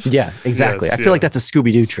Cave. Yeah, exactly. Yes, I feel like that's a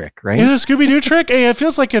Scooby-Doo trick, right? Is it a Scooby Doo trick? Hey, it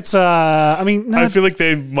feels like it's I mean, I feel like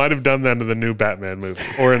they might have done that in the new Batman movie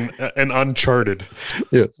or in an Uncharted.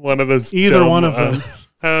 Yes. One of those. Either dumb, one of them.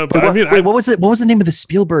 But I mean, what was the name of the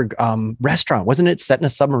Spielberg restaurant? Wasn't it set in a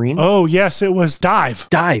submarine? Oh yes, it was Dive.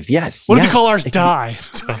 Dive, yes. What if yes. we call ours Die?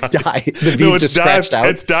 Dive. The V's no, it's just dive. scratched out.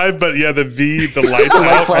 It's dive, but yeah, the V, the lights The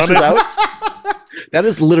light out on flashes it. out. That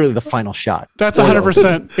is literally the final shot. That's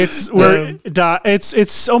 100%. It's where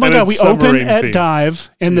it's oh my And god, it's we open submarine at themed. Dive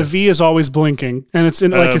and the V is always blinking, and it's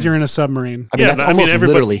in, like if you're in a submarine. I mean, Yeah, that's I mean, almost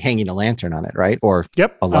everybody- literally hanging a lantern on it, right? Or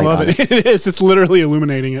Yep, a I light love on it. It is. It's literally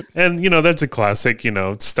illuminating it. And that's a classic.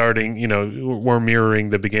 Starting. We're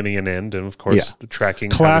mirroring the beginning and end, and of course Yeah. the tracking.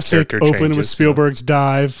 Classic. How the Open character with changes, Spielberg's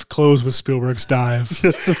Dive. Close with Spielberg's Dive.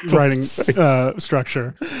 Writing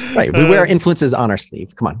structure. Right. We wear influences on our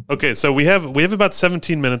sleeve. Come on. Okay, so we have about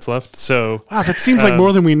 17 minutes left. So Wow, that seems like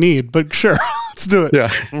more than we need, but sure, let's do it.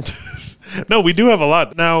 Yeah. no, we do have a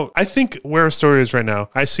lot. Now, I think where our story is right now,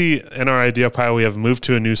 I see in our idea pile we have moved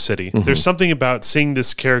to a new city. Mm-hmm. There's something about seeing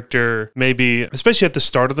this character, maybe, especially at the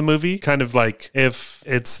start of the movie, kind of like if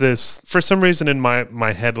it's this, for some reason in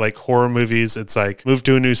my head, like horror movies, it's like move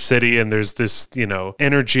to a new city and there's this,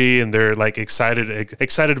 energy and they're like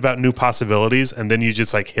excited about new possibilities. And then you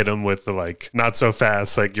just like hit them with the like, not so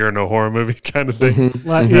fast, like you're in a horror movie kind of thing.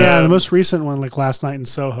 Mm-hmm. Yeah, the most recent one, like Last Night in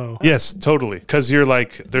Soho. Yes, totally. Because you're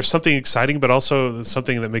like, there's something exciting, but also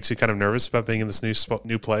something that makes you kind of nervous about being in this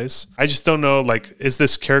new place. I just don't know. Like, is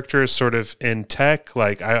this character sort of in tech?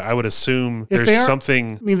 Like, I would assume If there's they are-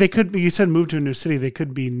 something. I mean, they could be, you said move to a new city. They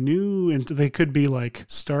could be new and they could be like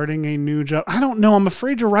starting a new job. I don't know. I'm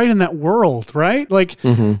afraid to write in that world, right? Like,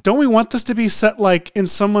 don't we want this to be set like in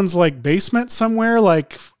someone's like basement somewhere?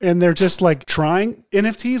 Like, and they're just like trying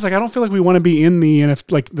NFTs. Like, I don't feel like we want to be in the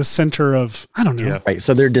like the center of, I don't know. Yeah. Right.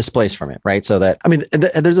 So they're displaced from it. Right. So that, I mean,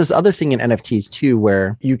 there's this other thing thing in NFTs too,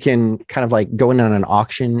 where you can kind of like go in on an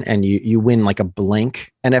auction and you win like a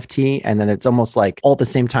blank NFT, and then it's almost like all at the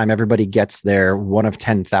same time everybody gets their one of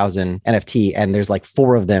 10,000 NFT, and there's like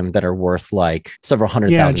 4 of them that are worth like several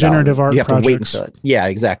 $100,000. Yeah, generative art. You have projects. to wait until it. Yeah,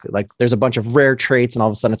 exactly. Like there's a bunch of rare traits, and all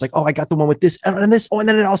of a sudden it's like, oh, I got the one with this and this. Oh, and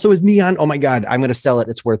then it also is neon. Oh my god, I'm going to sell it.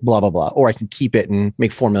 It's worth blah blah blah. Or I can keep it and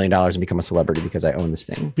make $4 million and become a celebrity because I own this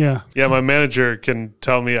thing. Yeah. Yeah, my manager can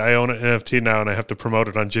tell me I own an NFT now and I have to promote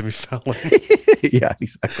it on Jimmy Fallon. Yeah,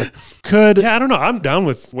 exactly. Yeah, I don't know. I'm down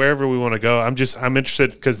with wherever we want to go. I'm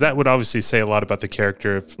interested because that would obviously say a lot about the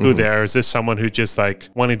character of who they are. Is this someone who just like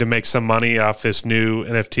wanting to make some money off this new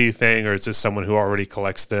NFT thing, or is this someone who already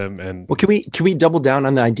collects them? And well, can we double down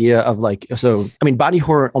on the idea of like, so I mean, body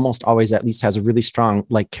horror almost always at least has a really strong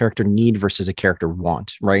like character need versus a character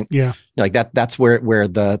want, right? Yeah. Like that's where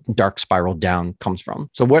the dark spiral down comes from.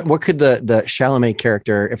 So what could the Chalamet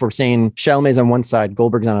character, if we're saying Chalamet's on one side,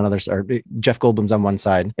 Goldberg's on another side, or Jeff Goldblum's on one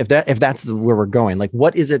side, if that's where we're going, like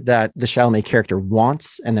what is it that the Chalamet character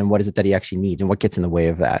wants, and then what is it that he actually needs, and what gets in the way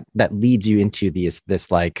of that leads you into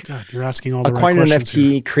this like, God, you're asking all the acquiring right an questions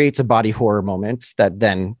NFT here. creates a body horror moment that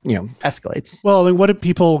then escalates. Well, I mean, what are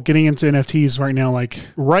people getting into NFTs right now? Like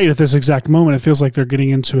right at this exact moment, it feels like they're getting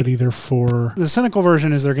into it either for the cynical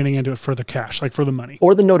version is they're getting into it for the cash, like for the money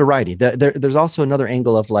or the notoriety. There's also another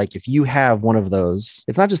angle of like, if you have one of those,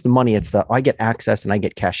 it's not just the money, it's I get access and I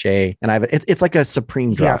get cachet, and it's like a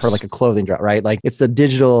Supreme drop or like a clothing drop, right? Like it's the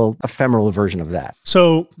digital ephemeral version of that.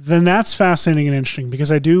 So then that's fascinating and interesting,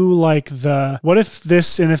 because I do like what if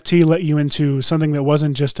this NFT let you into something that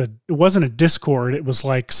wasn't a Discord, it was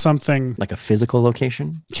like something like a physical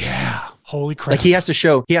location. Yeah. Holy crap. Like he has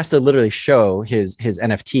to literally show his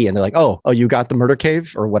NFT, and they're like, oh, you got the murder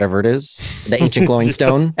cave or whatever it is, the ancient glowing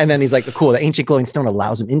stone. And then he's like, cool, the ancient glowing stone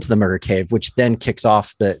allows him into the murder cave, which then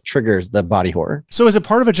triggers the body horror. So is it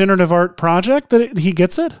part of a generative art project that he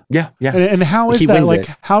gets it? Yeah. And how is he that? Like,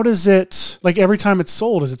 how does it, like every time it's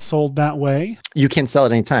sold, is it sold that way? You can sell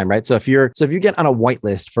it anytime, right? So if you get on a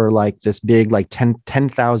whitelist for like this big, like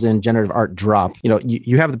 10,000 generative art drop,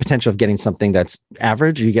 you have the potential of getting something that's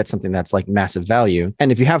average. You get something that's like massive value.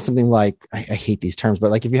 And if you have something like, I hate these terms,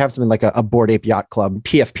 but like if you have something like a Bored Ape Yacht Club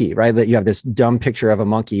PFP, right? That you have this dumb picture of a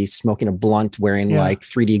monkey smoking a blunt wearing like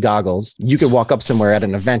 3D goggles. You could walk up somewhere at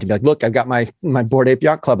an event and be like, look, I've got my Bored Ape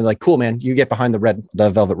Yacht Club. And like, cool, man, you get behind the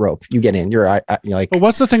velvet rope. You get in. You're like. But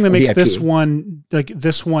what's the thing that makes VIP.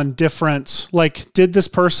 this one different? Like, did this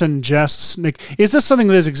person just is this something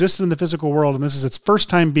that has existed in the physical world, and this is its first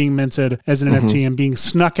time being minted as an NFT and being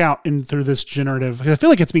snuck out through this generative? I feel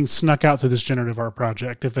like it's being snuck out through this generative art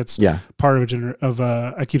project. If it's part of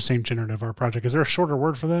I keep saying generative art project. Is there a shorter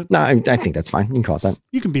word for that? No, I think that's fine. You can call it that.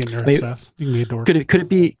 You can be a nerd, Seth. You can be a dork.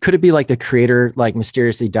 Could it be like the creator like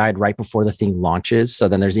mysteriously died right before the thing launches? So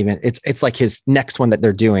then there's even it's like his next one that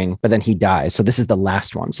they're doing, but then he dies. So this is the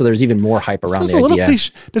last one. So there's even more hype around the idea.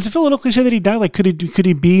 Does it feel a little cliche that he died? Like could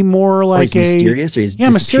he be more like he's mysterious, or he's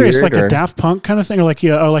mysterious, like or... a Daft Punk kind of thing, or like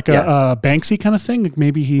a Banksy kind of thing? Like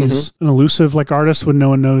maybe he's an elusive like artist when no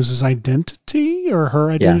one knows his identity or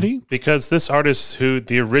her identity. Because this artist,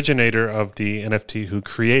 the originator of the NFT, who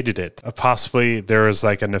created it, possibly there was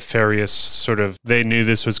like a nefarious sort of, they knew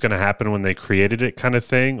this was going to happen when they created it kind of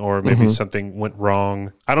thing, or maybe something went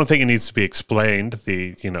wrong. I don't think it needs to be explained,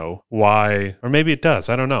 why, or maybe it does.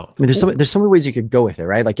 I don't know. I mean, there's so many ways you could go with it,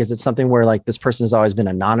 right? Like, is it something where like this person has always been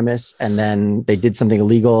anonymous and then they did something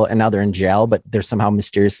illegal and now they're in jail, but there's somehow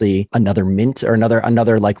mysteriously another mint or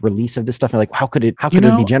another like release of this stuff? And like, how could it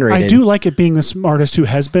be generated? I do like it being this artist who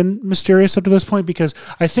has been mysterious up to this point, because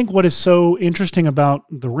I think what is so interesting about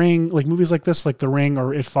The Ring, like movies like this, like The Ring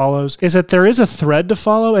or It Follows, is that there is a thread to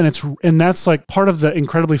follow, and that's like part of the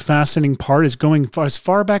incredibly fascinating part is going as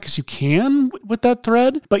far back as you can with that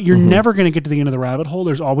thread, but you're never going to get to the end of the rabbit hole.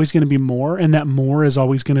 There's always going to be more, and that more is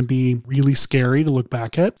always going to be really scary to look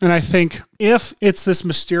back at. And I think if it's this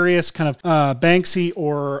mysterious kind of Banksy,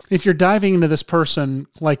 or if you're diving into this person,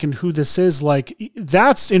 like in who this is, like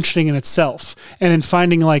that's interesting in itself. And in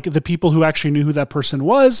finding like the people who actually knew who that person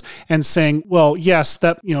was and saying, well, yes,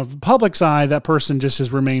 that, the public's eye, that person just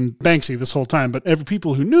has remained Banksy this whole time. But every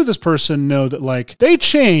people who knew this person know that like they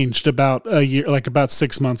changed about a year, like about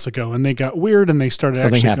 6 months ago, and they got weird and they started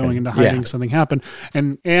going into hiding. Yeah. Something happened.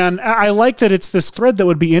 And I like that it's this thread that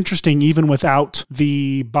would be interesting even without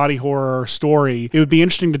the body horror story. It would be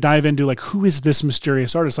interesting to dive into like, who is this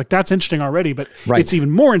mysterious artist? Like that's interesting already, but it's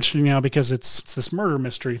even more interesting now because it's this murder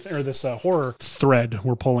mystery or this horror thread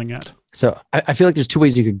we're pulling at. So I feel like there's two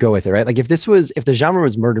ways you could go with it, right? Like if the genre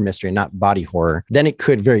was murder mystery, not body horror, then it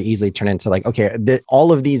could very easily turn into like, okay,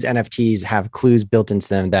 all of these NFTs have clues built into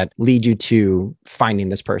them that lead you to finding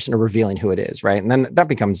this person or revealing who it is, right? And then that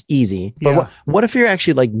becomes easy. But what if you're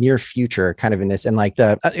actually like near future kind of in this, and like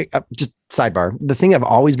just sidebar, the thing I've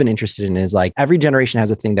always been interested in is like every generation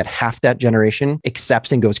has a thing that half that generation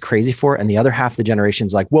accepts and goes crazy for, and the other half the generation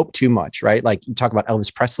is like, whoop, too much, right? Like you talk about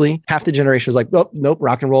Elvis Presley, half the generation was like, nope,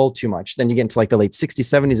 rock and roll, too much. Then you get into like the late 60s,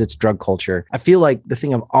 70s, it's drug culture. I feel like the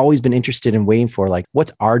thing I've always been interested in waiting for, like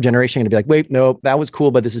what's our generation going to be like, wait, no, that was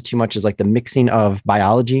cool, but this is too much, is like the mixing of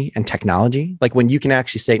biology and technology. Like when you can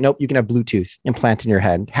actually say, nope, you can have Bluetooth implanted in your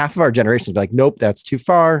head. Half of our generation will be like, nope, that's too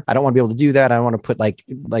far. I don't want to be able to do that. I want to put like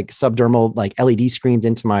subdermal like LED screens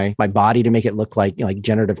into my body to make it look like, you know, like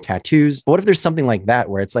generative tattoos. But what if there's something like that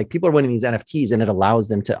where it's like people are winning these NFTs and it allows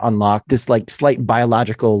them to unlock this like slight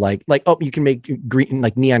biological like oh, you can make green,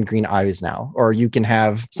 like neon green eyes now, or you can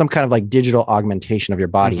have some kind of like digital augmentation of your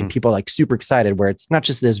body, and people are like super excited where it's not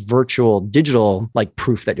just this virtual digital like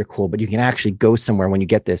proof that you're cool, but you can actually go somewhere when you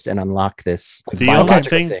get this and unlock this. Like, the only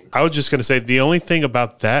thing I was just going to say, the only thing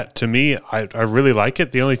about that to me, I really like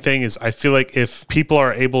it. The only thing is I feel like if people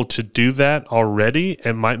are able to do that already,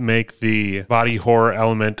 it might make the body horror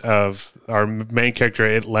element of our main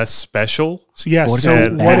character less special.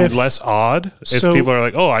 What if less odd? If people are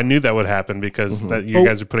like, oh, I knew that would happen because that you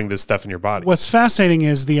guys are putting this stuff in your body. What's fascinating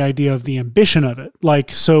is the idea of the ambition of it.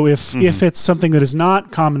 Like, so if it's something that is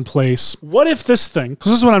not commonplace, what if this thing,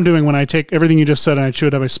 because this is what I'm doing when I take everything you just said and I chew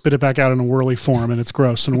it up, I spit it back out in a whirly form and it's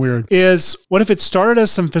gross and weird, is what if it started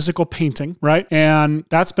as some physical painting, right? And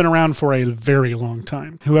that's been around for a very long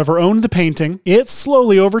time. Whoever owned the painting, it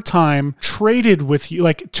slowly over time traded with you,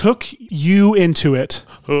 like took you into it.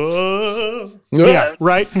 Yeah,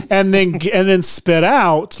 right. And then spit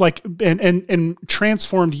out like and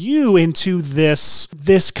transformed you into this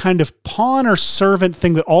kind of pawn or servant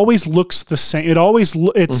thing that always looks the same.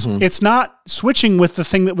 It's not switching with the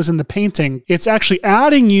thing that was in the painting. It's actually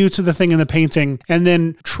adding you to the thing in the painting and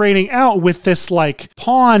then trading out with this like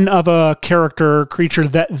pawn of a character creature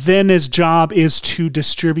that then his job is to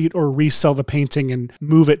distribute or resell the painting and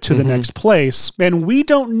move it to the next place. And we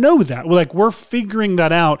don't know that. We're figuring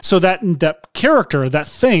that out so that character, that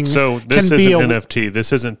thing. So this isn't NFT.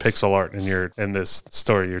 This isn't pixel art in this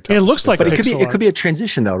story you're talking. It looks like, but it could be a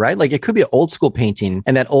transition though, right? Like it could be an old school painting,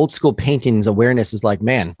 and that old school painting's awareness is like,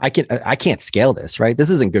 man, I can't scale this, right? This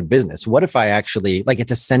isn't good business. What if I actually like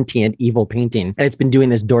it's a sentient evil painting and it's been doing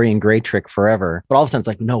this Dorian Gray trick forever, but all of a sudden it's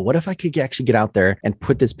like, no, what if I could actually get out there and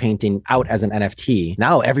put this painting out as an NFT?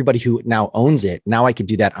 Now everybody who now owns it, now I could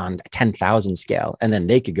do that on a 10,000 scale, and then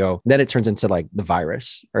they could go. Then it turns into like the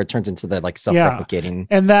virus, or it turns into the like self-replicating.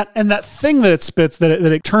 And that thing that it spits, that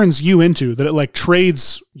it turns you into, that it like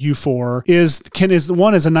trades you for, is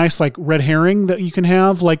a nice like red herring that you can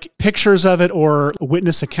have like pictures of it or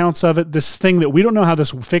witness accounts of it. This thing that we don't know how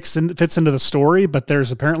this fits into the story, but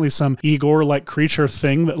there's apparently some Igor like creature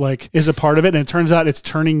thing that like is a part of it, and it turns out it's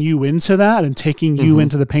turning you into that and taking you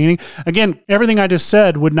into the painting. Again, everything I just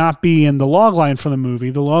said would not be in the logline for the movie.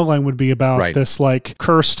 The logline would be about this like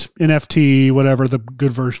cursed NFT, whatever the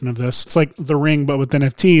good version of this. It's like The Ring, but with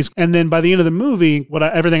NFTs. And then by the end of the movie,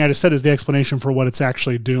 everything I just said is the explanation for what it's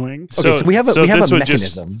actually doing. Okay, so we have a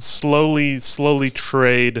mechanism. Just slowly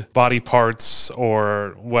trade body parts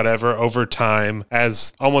or whatever over time,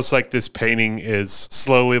 as almost like this painting is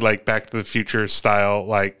slowly like Back to the Future style,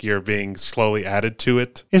 like you're being slowly added to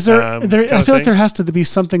it. Is there? I feel like there has to be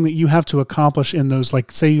something that you have to accomplish in those.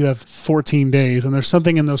 Like, say you have 14 days, and there's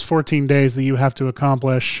something in those 14 days that you have to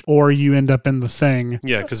accomplish, or you end up in the thing.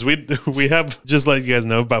 Yeah, because we have, just let you guys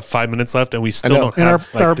know, about 5 minutes left, and we still don't have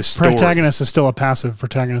our the story. protagonist is still a passive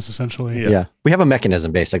protagonist, essentially. Yeah. We have a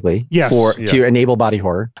mechanism basically to enable body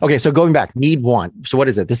horror. Okay, so going back, need want. So what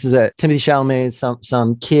is it? This is a Timothée Chalamet,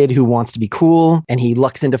 some kid who wants to be cool, and he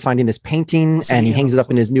lucks into finding this painting, and he hangs it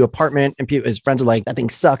up in his new apartment, and his friends are like, that thing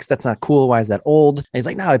sucks, that's not cool, why is that old? And he's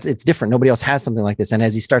like, no, it's different, nobody else has something like this. And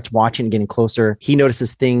as he starts watching and getting closer, he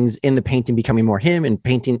notices things in the painting becoming more him, and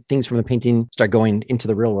things from the painting start going into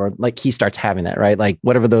the real world. Like he starts having that, right? Like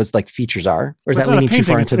whatever those like features are. Or is that leaning too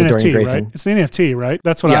far into the Dorian Gray thing? It's the NFT, right?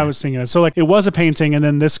 That's what I was thinking of. So like it was a painting, and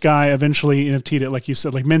then this guy eventually NFT'd it, like you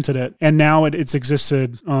said, like minted it, and now it's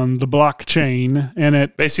existed on the blockchain. And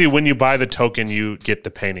it basically, when you buy the token, you get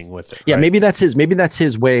the painting with it. Yeah, right? maybe that's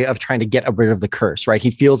his way of trying to get rid of the curse, right?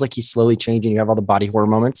 He feels like he's slowly changing. You have all the body horror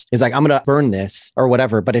moments. He's like, I'm gonna burn this or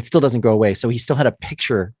whatever, but it still doesn't go away. So he still had a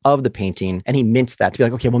picture of the painting, and he mints that to be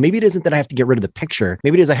like, okay, well maybe it isn't that I have to get rid of the picture.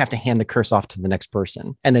 Maybe it is I have to hand the curse off to the next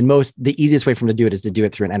person. And then the easiest way for him to do it is to do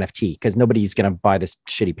it through an NFT, because nobody's going to buy this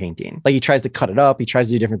shitty painting. Like he tries to cut it up, he tries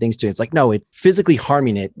to do different things to it. It's like, no, it physically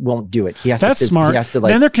harming it won't do it. He has That's to smart. He has to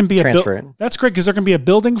like then there can be transfer it. That's great, because there can be a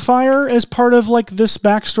building fire as part of like this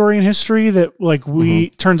backstory and history that like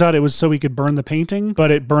turns out it was so we could burn the painting,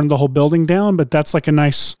 but it burned the whole building down. But that's like a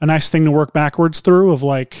nice thing to work backwards through of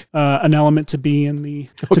like an element to be in the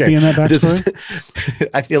be in that backstory.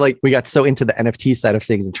 I feel like we got so into the NFT side of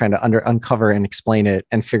things and trying to uncover and explain it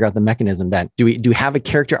and figure out the mechanism that do we have a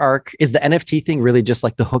character arc? Is the NFT thing really just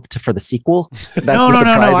like the hook for the sequel? That's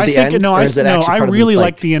No. I really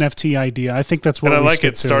like like the NFT idea. I think that's what. And I we like stick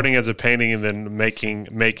it to. starting as a painting and then making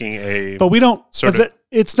a. But we don't sort of.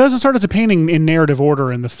 It doesn't start as a painting in narrative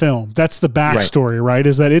order in the film. That's the backstory, right?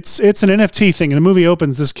 Is that it's an NFT thing. And the movie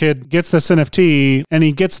opens, this kid gets this NFT and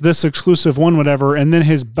he gets this exclusive one, whatever. And then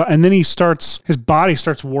his body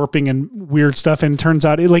starts warping and weird stuff. And it turns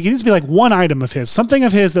out it needs to be like one item of his, something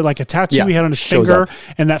of his that like a tattoo he had on his finger,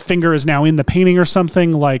 and that finger is now in the painting or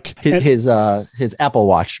something like his Apple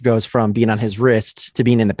Watch goes from being on his wrist to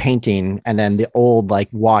being in the painting. And then the old like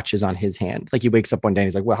watch is on his hand. Like he wakes up one day and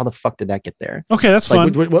he's like, well, how the fuck did that get there? Okay. That's fun.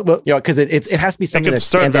 Because it has to be something it that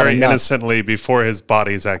start stands out very enough. innocently before his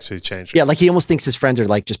body's actually changed. Yeah, like he almost thinks his friends are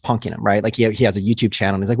like just punking him, right? Like he has a YouTube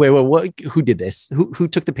channel and he's like, wait, what? Who did this? Who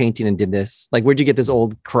took the painting and did this? Like, where'd you get this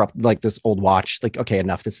old this old watch? Like, okay,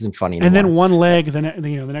 enough. This isn't funny anymore. And then one leg, the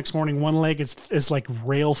next morning, one leg is like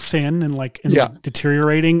rail thin and like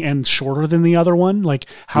deteriorating and shorter than the other one. Like,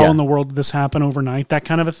 how in the world did this happen overnight? That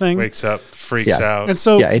kind of a thing. Wakes up, freaks out. And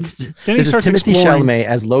so then he starts Timothy Chalamet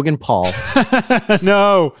as Logan Paul.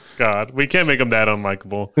 No. God, we can't make him that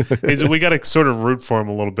unlikable. We got to sort of root for him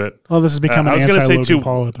a little bit. Well, this is becoming an anti-Logan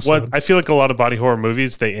Paul episode. I feel like a lot of body horror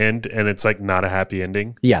movies, they end and it's like not a happy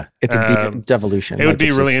ending. Yeah, it's a devolution. It would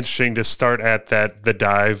be really interesting to start at the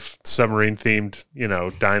dive submarine themed,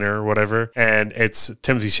 diner or whatever, and it's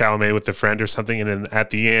Timothy Chalamet with the friend or something, and then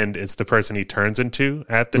at the end it's the person he turns into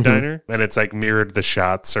at the diner, and it's like mirrored the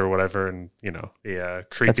shots or whatever, and the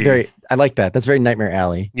creepy. I like that. That's very Nightmare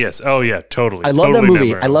Alley. Yes. Oh yeah. Totally. I love totally that movie.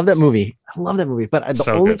 Nightmare I love that movie. But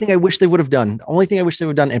the only thing I wish they would have done,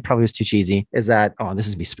 and probably was too cheesy, is that,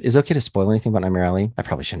 is it okay to spoil anything about Nightmare Alley? I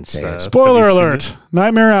probably shouldn't say it. Spoiler alert.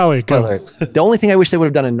 Nightmare Alley. Spoiler. The only thing I wish they would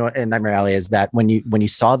have done in Nightmare Alley is that when you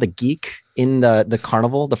saw the geek in the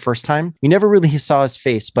carnival the first time, you never really saw his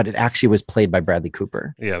face, but it actually was played by Bradley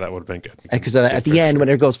Cooper. Yeah, that would have been good. Because at the end, when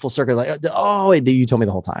it goes full circle, like, you told me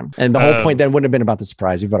the whole time. And the whole point then wouldn't have been about the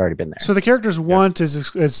surprise. We've already been there. So the characters want is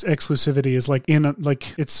exclusivity is like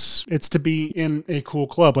it's to be in a cool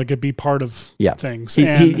club, like it'd be part of things.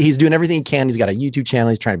 He's doing everything he can. He's got a YouTube channel.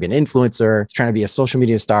 He's trying to be an influencer. He's trying to be a social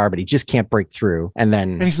media star, but he just can't break through. And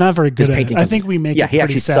he's not very good at it. I think we make it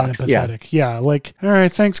pretty sad and pathetic. Yeah. Like, all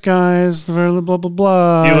right, thanks guys. Blah, blah,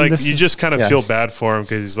 blah. You just kind of feel bad for him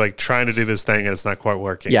because he's like trying to do this thing and it's not quite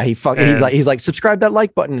working. Yeah, he's like subscribe that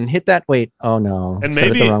like button and hit that. Wait, oh no. And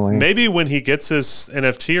maybe when he gets this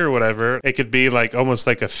NFT or whatever, it could be like almost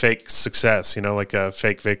like a fake success, like a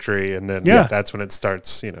fake victory, and then that's when it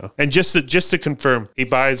starts, And just to confirm, he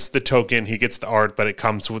buys the token, he gets the art, but it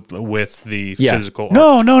comes with the physical art.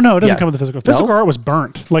 No, it doesn't come with the physical. Physical art was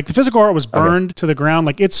burnt. Like the physical art was burned to the ground.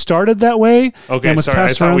 Like it started that way. Okay, sorry, I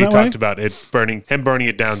thought we talked about it burning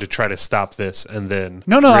it down to try to stop this, and then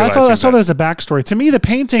I saw that as a backstory. To me, the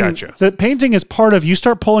painting is part of, you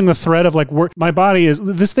start pulling the thread of like, where my body is,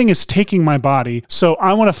 this thing is taking my body, so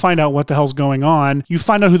I want to find out what the hell's going on. You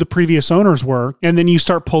find out who the previous owners were, and then you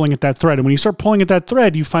start pulling at that thread, and when you start pulling at that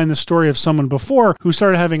thread, you find the story of someone before who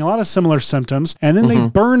started having a lot of similar symptoms, and then they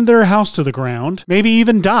burned their house to the ground, maybe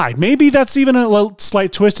even died. Maybe that's even a little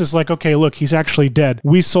slight twist, is like, okay, look, he's actually dead.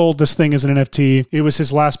 We sold this thing as an NFT. It was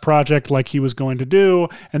his last project, like he was going to do,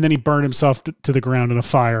 and then he burned himself to the ground in a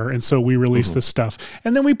fire, and so we released this stuff.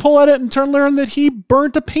 And then we pull at it and learn that he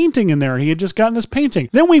burnt a painting in there. He had just gotten this painting.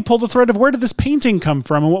 Then we pull the thread of, where did this painting come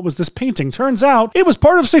from, and what was this painting? Turns out it was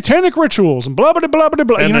part of satanic rituals, and blah, blah, blah, blah,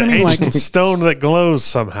 blah. And you know what I mean? Ancient stone that glows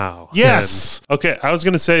somehow. Yes. And, okay, I was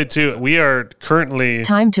going to say, too, we are currently...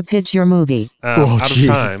 Time to pitch your movie. Out of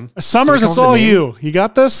time. Summers, it's all you. You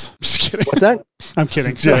got this? Just kidding. What's that? I'm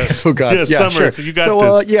kidding. Oh, God. Yeah, Summers, sure. so you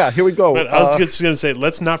got this. Here we go. But I was just going to say,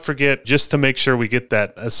 let's not forget, just to make sure we get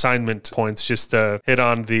that assignment points, just to hit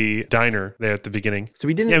on the diner there at the beginning. So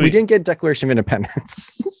we didn't get Declaration of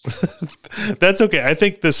Independence. That's okay. I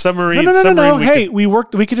think the submarine. No. Hey, we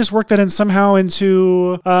could just work that in somehow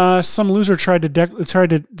into some loser tried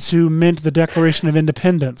to mint the Declaration of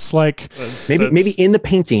Independence. Like maybe in the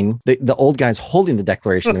painting, the old guy's holding the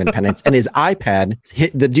Declaration of Independence, and his iPad,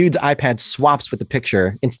 the dude's iPad swaps with the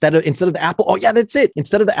picture instead of the Apple. Oh yeah, that's it.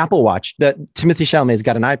 Instead of the Apple Watch, Timothy Chalamet's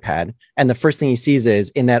got an iPad, and the first thing he sees is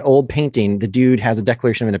in that old painting, the dude has a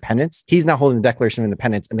Declaration of Independence. He's now holding the Declaration of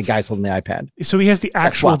Independence, and the guy's holding the iPad. So he has the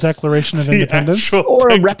actual Declaration of Independence, or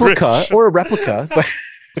a replica. But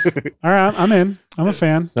all right, I'm in. I'm a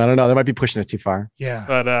fan. I don't know. They might be pushing it too far. Yeah,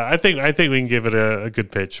 but I think we can give it a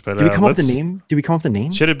good pitch. But do we come up with the name? Do we come up with the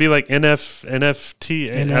name? Should it be like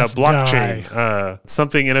NFT blockchain,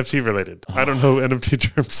 something NFT related? I don't know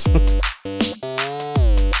NFT terms.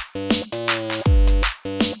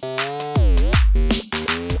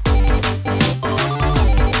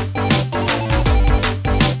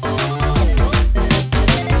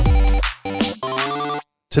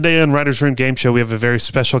 Today on Writers Room Game Show, we have a very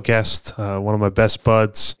special guest, one of my best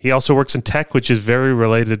buds. He also works in tech, which is very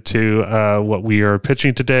related to what we are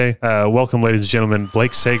pitching today. Welcome, ladies and gentlemen,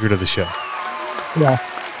 Blake Sager to the show. Yeah.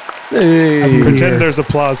 Hey. Pretend there's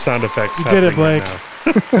applause sound effects. You did it, Blake.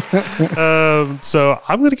 So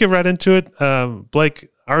I'm going to get right into it. Blake,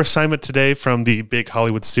 our assignment today from the big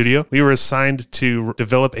Hollywood studio, we were assigned to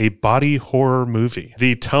develop a body horror movie.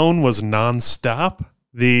 The tone was nonstop.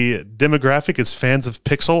 The demographic is fans of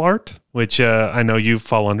pixel art, which I know you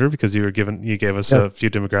fall under because you gave us a few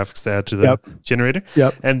demographics to add to the generator.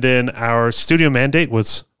 Yep. And then our studio mandate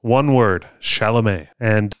was one word, Chalamet.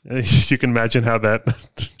 And you can imagine how that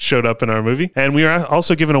showed up in our movie. And we are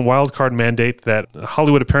also given a wild card mandate that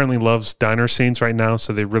Hollywood apparently loves diner scenes right now.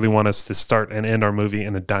 So they really want us to start and end our movie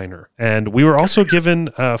in a diner. And we were also given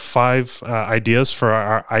 5 ideas for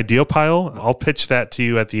our ideal pile. I'll pitch that to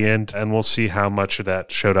you at the end, and we'll see how much of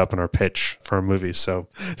that showed up in our pitch for our movie. So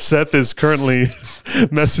Seth is currently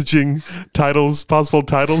messaging possible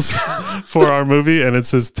titles for our movie, and it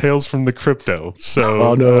says Tales from the Crypto. So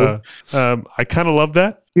oh, no. I kind of love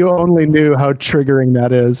that. You only knew how triggering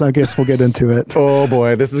that is. I guess we'll get into it. Oh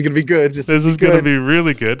boy, this is going to be good. This is going to be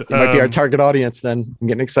really good. It might be our target audience then. I'm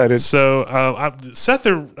getting excited. So Seth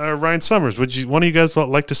or Ryan Summers, one of you guys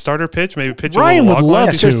like to start our pitch? Maybe pitch Ryan a little would love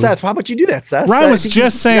yeah, to. sure, Seth, how about you do that, Seth? Ryan was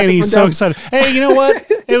just saying he's so excited. Hey, you know what?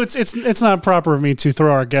 It's not proper of me to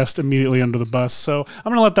throw our guest immediately under the bus. So I'm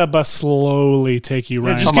going to let that bus slowly take you,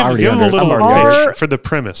 Ryan. Just give him a little pitch for the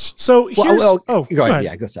premise. So here's... go ahead.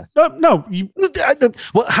 Yeah, go, Seth. No.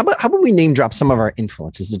 Well, how about we name drop some of our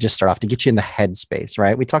influences to just start off to get you in the headspace,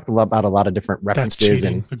 right? We talked about a lot of different references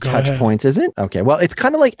and touch points, is it? Okay, well, it's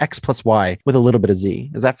kind of like X plus Y with a little bit of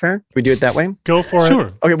Z. Is that fair? Can we do it that way? Go for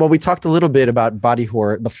it. Okay, well, we talked a little bit about body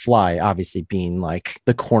horror, The Fly, obviously being like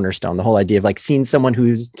the cornerstone, the whole idea of like seeing someone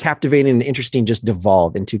who's captivating and interesting just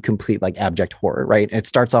devolve into complete like abject horror, right? And it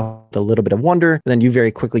starts off with a little bit of wonder, and then you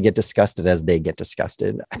very quickly get disgusted as they get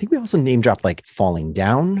disgusted. I think we also name dropped like falling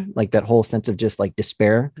down, like that whole sense of just like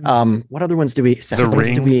despair. What other ones do we?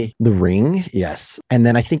 The Ring, yes. And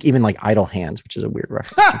then I think even like Idle Hands, which is a weird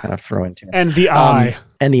reference to kind of throw into. And The Eye.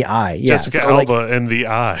 And The Eye, yeah. Jessica Alba and The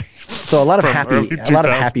Eye. So a lot of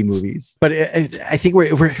happy movies. But I think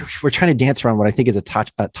we're trying to dance around what I think is a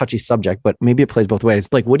touchy subject, but maybe it plays both ways.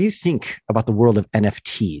 Like, what do you think about the world of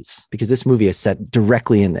NFTs? Because this movie is set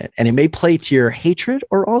directly in it, and it may play to your hatred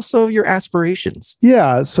or also your aspirations.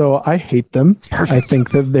 Yeah, so I hate them. Perfect. I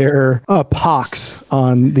think that they're a pox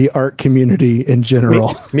on the art community in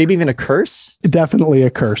general. Maybe even a curse? Definitely a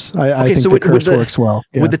curse. I think the curse works well.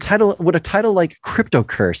 Yeah. Would a title like Crypto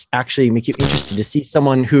Curse actually make you interested to see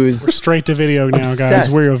someone who's... We're straight to video now,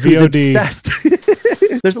 obsessed, guys. We're a VOD. Obsessed.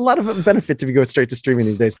 There's a lot of benefits if you go straight to streaming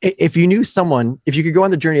these days. If you could go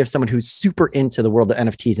on the journey of someone who's super into the world of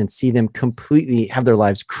NFTs and see them completely have their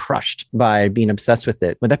lives crushed by being obsessed with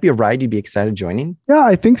it, would that be a ride you'd be excited joining? Yeah,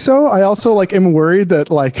 I think so. I also am worried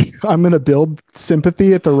that I'm going to build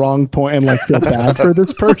sympathy at the wrong point and feel bad for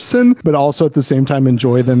this person, but also at the same time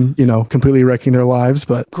enjoy them, completely wrecking their lives.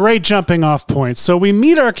 But great jumping off point. So we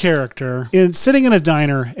meet our character sitting in a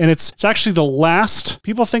diner, and it's actually the last.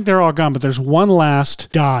 People think they're all gone, but there's one last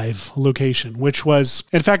dive location, which was,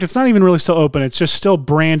 in fact, it's not even really still open. It's just still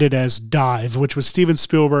branded as Dive, which was Steven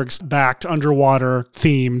Spielberg's backed underwater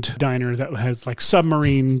themed diner that has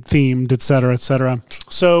submarine themed, et cetera, et cetera.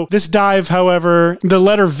 So this Dive, however, the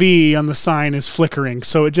letter V on the sign is flickering.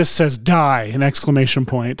 So it just says die, an exclamation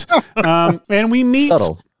point. And we meet...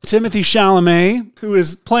 Subtle. Timothy Chalamet, who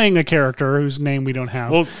is playing a character whose name we don't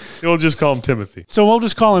have. We'll just call him Timothy. So we'll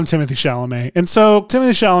just call him Timothy Chalamet. And so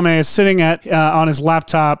Timothy Chalamet is sitting on his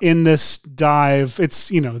laptop in this dive. It's,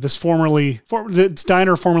 this this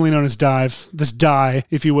diner formerly known as Dive, this die,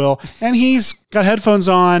 if you will. And he's got headphones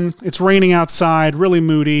on. It's raining outside, really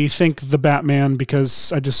moody. Think the Batman,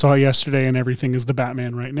 because I just saw it yesterday and everything is the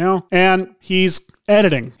Batman right now. And he's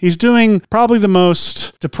editing. He's doing probably the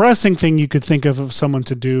most depressing thing you could think of someone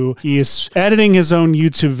to do. He is editing his own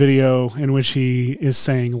YouTube video in which he is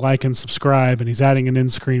saying like and subscribe, and he's adding an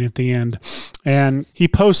end screen at the end. And he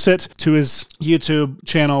posts it to his YouTube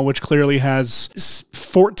channel, which clearly has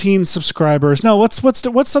 14 subscribers. No, what's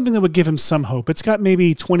something that would give him some hope? It's got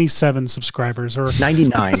maybe 27 subscribers or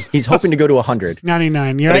 99. He's hoping to go to 100.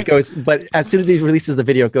 99. Yeah. But as soon as he releases the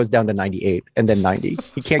video, it goes down to 98 and then 90.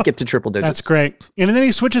 He can't get to triple digits. That's great. And then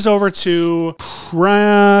he switches over to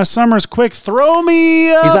Summers Quick. Throw me.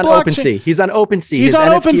 He's on OpenSea. He's on OpenSea. He's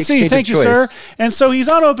on OpenSea. Thank you, sir. And so he's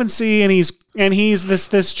on OpenSea, and he's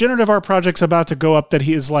this generative art project's about to go up that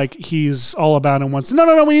he's all about and wants.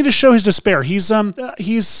 No. We need to show his despair. He's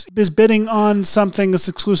bidding on something, this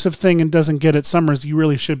exclusive thing, and doesn't get it. Summers, you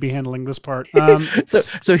really should be handling this part.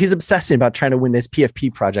 So he's obsessing about trying to win this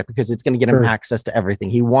PFP project because it's going to get him access to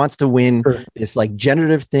everything. He wants to win this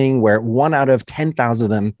generative thing where 1 out of 10,000 of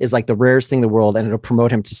them is the rarest thing in the world, and it'll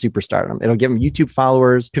promote him to superstardom. It'll give him YouTube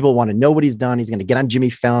followers. People want to know what he's done. He's going to get on Jimmy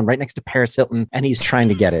Fallon right next to Paris Hilton, and he's trying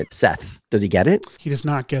to get it. Seth, does he get it? He does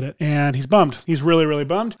not get it, and he's bummed. He's really, really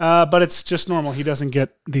bummed. But it's just normal. He doesn't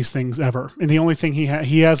get these things ever. And the only thing he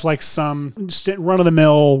has some just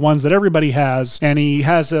run-of-the-mill ones that everybody has, and he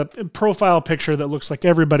has a profile picture that looks like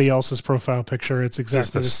everybody else's profile picture. It's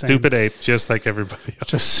exactly the same. Stupid ape, just like everybody else.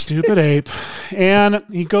 Just stupid ape. And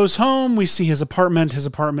he goes home. We see his apartment. His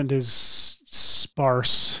apartment is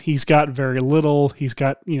sparse. He's got very little. He's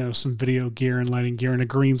got, some video gear and lighting gear and a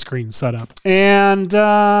green screen setup. And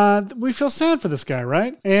we feel sad for this guy,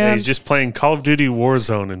 right? And he's just playing Call of Duty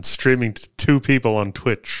Warzone and streaming to 2 people on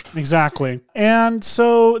Twitch. Exactly. And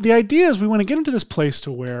so the idea is we want to get into this place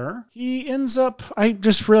to where he ends up, I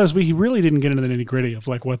just realized he really didn't get into the nitty gritty of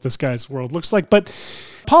what this guy's world looks like. But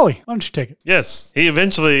Polly, why don't you take it? Yes. He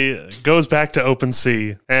eventually goes back to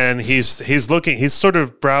OpenSea and he's looking, he's sort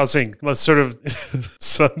of browsing, I'm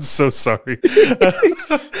so sorry.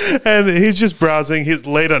 And he's just browsing. He's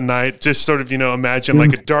late at night, just sort of, imagine a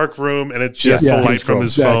dark room and it's just the light from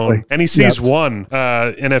his phone. And he sees one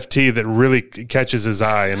NFT that really catches his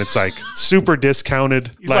eye, and it's super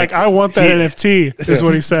discounted. He's I want that NFT, is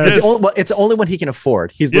what he says. It's the only one he can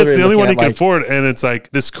afford. It's the only one he can afford. And it's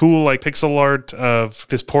this cool pixel art of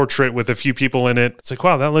this portrait with a few people in it. It's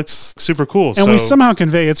wow, that looks super cool. And we somehow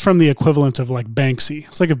convey it's from the equivalent of Banksy.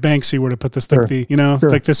 It's if Banksy were to put this thing,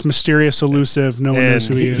 this mysterious, elusive, no one knows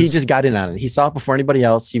who he is. He just got in on it. He saw it before anybody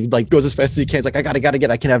else. He goes as fast as he can. He's I gotta get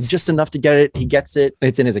it. I can have just enough to get it. He gets it. And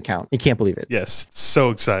it's in his account. He can't believe it. Yes. So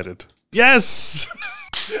excited. Yes.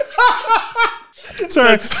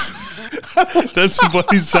 Sorry. That's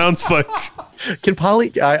what he sounds like. Can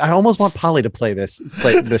Polly? I almost want Polly to play the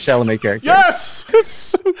Chalamet character. Yes, it's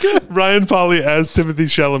so good. Ryan Polly as Timothy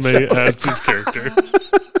Chalamet as this character.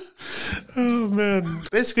 Oh, man.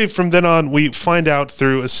 Basically, from then on, we find out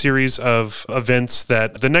through a series of events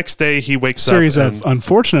that the next day he wakes up. Series of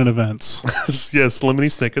unfortunate events. Yes, Lemony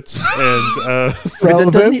Snickets. And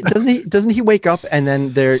doesn't he wake up and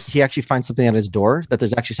then he actually finds something at his door that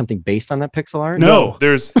there's actually something based on that pixel art? No,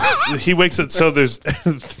 he wakes up. So there's,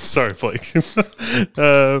 sorry, Blake.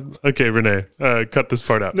 Okay, Renee, cut this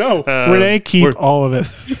part out. No, Renee, keep all of it.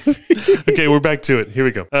 Okay, we're back to it. Here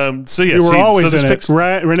we go. So yeah, you were always in it.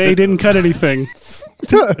 Renee didn't cut anything.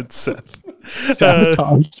 It's Seth.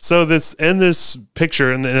 So in this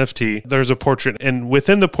picture in the NFT, there's a portrait, and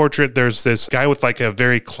within the portrait, there's this guy with a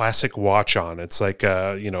very classic watch on. It's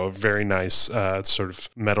a very nice sort of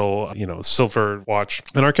metal, silver watch.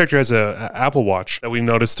 And our character has a Apple Watch that we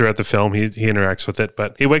noticed throughout the film. He interacts with it,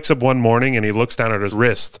 but he wakes up one morning and he looks down at his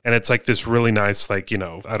wrist, and it's this really nice, I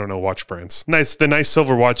don't know, watch brands. The nice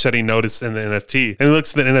silver watch that he noticed in the NFT. And he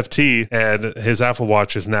looks at the NFT, and his Apple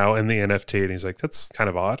Watch is now in the NFT, and he's that's kind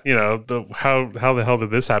of odd. How the hell did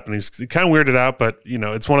this happen? He's kind of weirded out, but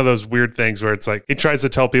it's one of those weird things where it's he tries to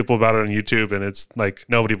tell people about it on YouTube, and it's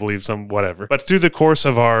nobody believes him, whatever. But through the course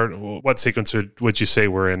of what sequence would you say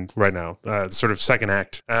we're in right now? Sort of second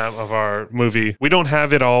act of our movie. We don't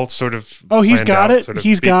have it all sort of. Oh, he's got it.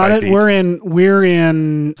 He's got it. We're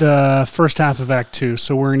in the first half of Act 2,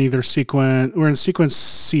 so we're in sequence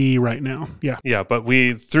C right now. Yeah. Yeah, but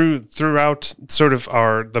we throughout sort of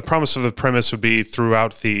the promise of the premise would be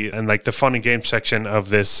throughout the fun and game section of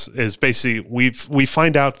this is basically we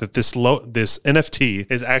find out that this NFT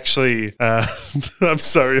is actually I'm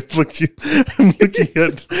sorry, I'm looking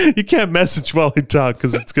at, you can't message while I talk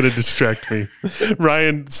because it's going to distract me.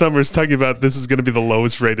 Ryan Summers talking about this is going to be the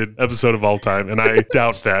lowest rated episode of all time, and I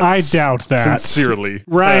doubt that. I doubt that. Sincerely.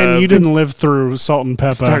 Ryan, you didn't live through Salt and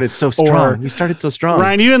Pepper. Started so strong. We started so strong.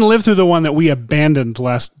 Ryan, you didn't live through the one that we abandoned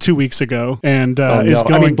 2 weeks ago, and is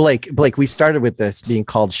going. I mean, Blake, we started with this being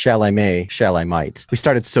called "Shall I May, Shall I Might." We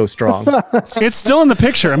started so strong. It's still in the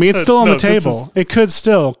picture. I mean, it's still on the table. It could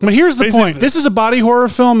still. But here's the point. This is a body horror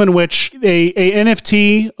film in which a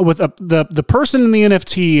NFT with the person in the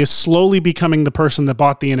NFT is slowly becoming the person that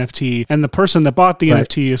bought the NFT, and the person that bought the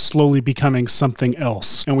NFT is slowly becoming something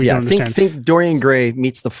else. And we don't understand. Think Dorian Gray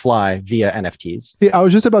meets The Fly via NFTs. Yeah, I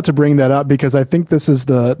was just about to bring that up because I think this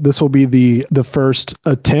will be the first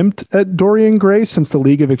attempt at Dorian Gray since the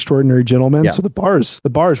League of Extraordinary Gentlemen. Yeah. So the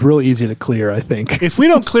bar is really easy to clear, I think. If we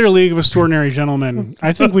don't clear League of Extraordinary Gentlemen,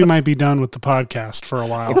 I think we might be done with the podcast for a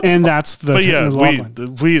while. And that's the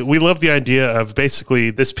we love the idea of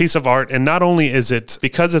basically this piece of art, and not only is it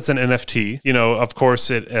because it's an NFT, of course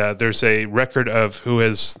there's a record of who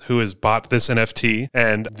has bought this NFT,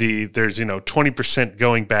 and there's 20%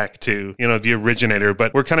 going back to the originator,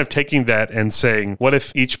 but we're kind of taking that and saying, what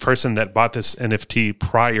if each person that bought this NFT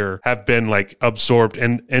prior have been like absorbed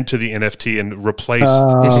into the NFT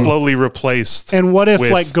and slowly replaced? And what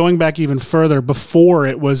if going back even further, before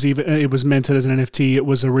it was minted as an NFT, it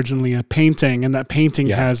was originally a painting, and that painting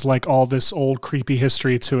has like all this old creepy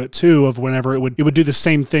history to it too, of whenever it would do the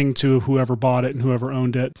same thing to whoever bought it and whoever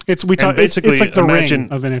owned it. It's like the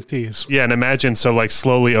ring of NFTs. Yeah, and imagine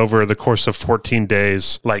slowly over the course of 14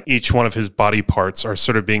 days, like each one of his body parts are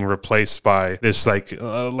sort of being replaced by this like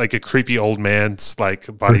a creepy old man's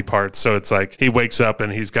like body parts. So it's like he wakes up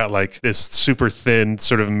and he's got like this super thin,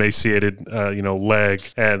 sort of emaciated leg,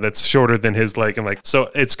 and that's shorter than his leg, and so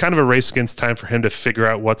it's kind of a race against time for him to figure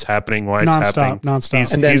out what's happening, why it's happening.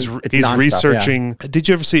 Nonstop. He's researching. Yeah. Did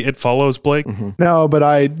you ever see It Follows, Blake? Mm-hmm. No, but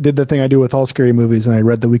I did the thing I do with all scary movies, and I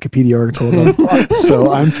read the Wikipedia article about it.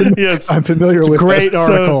 So I'm familiar with it. Great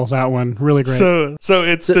article, that one. Really great. So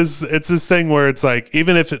it's this thing where it's like,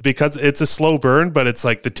 even if because it's a slow burn, but it's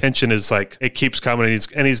like the tension is like it keeps coming,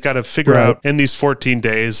 and he's got to figure out in these 14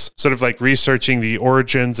 days, sort of like researching the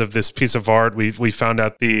origins of this piece of art. We found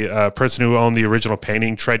out the person who owned the original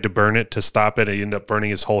painting tried to burn it to stop it. He ended up burning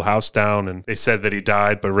his whole house down, and they said that he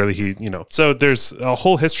died, but really so there's a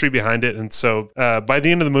whole history behind it. And so by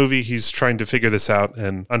the end of the movie, he's trying to figure this out,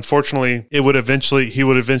 and unfortunately he would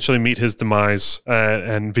eventually meet his demise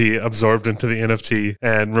and be absorbed into the NFT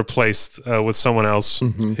and replaced with someone else.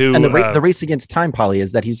 Mm-hmm. And the race against time, Polly,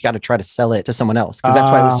 is that he's got to try to sell it to someone else, because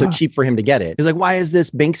that's why it was so cheap for him to get it. He's like, why is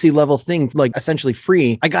this Banksy level thing like essentially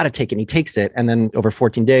free? I gotta take it. And he takes it, and then over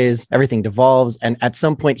 14 days everything devolves, and at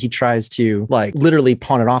some point he tries to like literally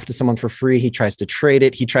pawn it off to someone for free. He tries to trade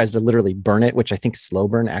it. He tries to literally burn it, which I think Slow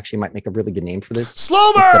Burn actually might make a really good name for this.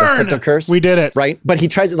 Slow Burn! Instead of Crypto Curse. We did it. Right? But he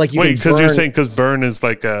tries it like you because you're saying because burn is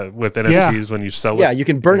like with NFTs when you sell it. Yeah, you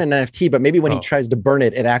can burn an NFT, but maybe when he tries to burn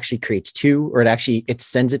it, it actually creates two, or it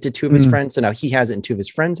sends it to two of his friends. So now he has it and two of his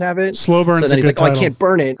friends have it. Slow Burn. So then he's like, I can't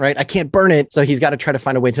burn it, right? I can't burn it. So he's got to try to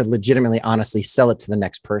find a way to legitimately, honestly sell it to the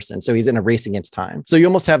next person. So he's in a race against time. So you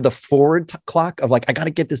almost have the forward clock of like, I got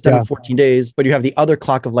to get this done in 14 days, but you have the other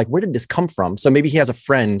clock of like, where did this come from? So maybe he has a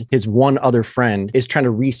friend, his one other friend is trying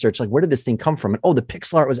to research like, where did this thing come from? And the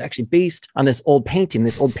pixel art was actually based on this old painting.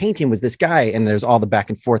 This old painting was this guy. And there's all the back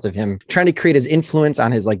and forth of him trying to create his influence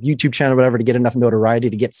on his like YouTube channel, whatever, to get enough notoriety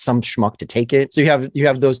to get some schmuck to take it. So you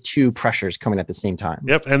have those two pressures coming at the same time.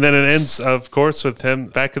 Yep. And then it ends, of course, with him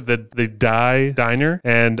back at the diner.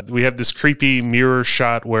 And we have this creepy mirror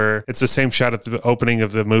shot where it's the same shot at the opening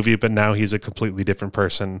of the movie, but now he's a completely different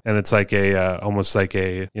person. And it's like almost like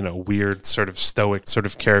a, weird sort of stoic sort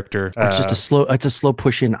of character. It's just a slow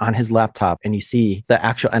push in on his laptop, and you see the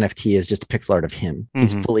actual NFT is just a pixel art of him.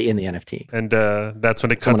 He's fully in the NFT. And that's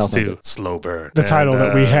when it cuts to Slow Burn. The title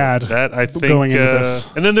that we had. That I think going into this.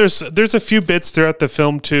 And then there's a few bits throughout the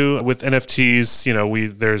film too with NFTs.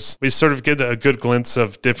 We sort of get a good glimpse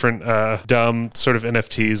of different dumb sort of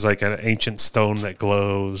NFTs, like an ancient stone that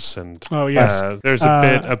glows, and there's a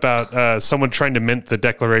bit about someone trying to mint the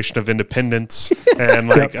Declaration of Independence, and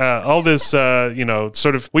like all this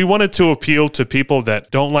sort of, we wanted to appeal to people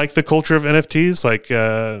that don't like the culture of NFTs, like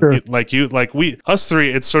us three.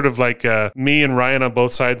 It's sort of like me and Ryan on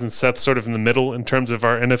both sides, and Seth sort of in the middle in terms of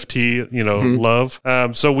our NFT love.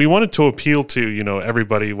 So we wanted to appeal to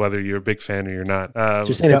everybody, whether you're a big fan or you're not.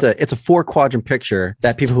 Just saying, it's a 4-quadrant picture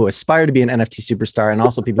that people who aspire to be an NFT superstar and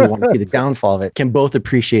also people who want to see the downfall of it can both both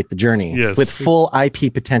appreciate the journey. Yes. With full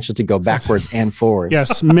IP potential to go backwards and forwards.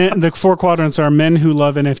 Yes, the 4 quadrants are men who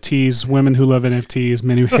love NFTs, women who love NFTs,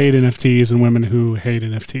 men who hate NFTs, and women who hate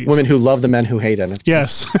NFTs. Women who love the men who hate NFTs.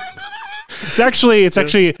 Yes. It's actually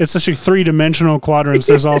 3-dimensional quadrants.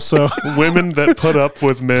 There's also women that put up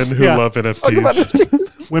with men who love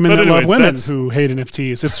NFTs. Women But that anyways, love women that's- who hate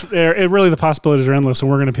NFTs. It really, the possibilities are endless, and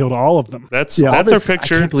we're going to appeal to all of them. That's All our this-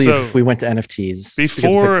 picture. I can't believe So we went to NFTs. because of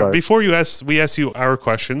Pixar. before we ask you our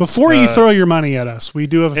questions. Before you throw your money at us, we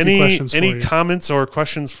do have a few questions for any you. comments or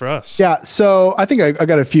questions for us? Yeah, so I think I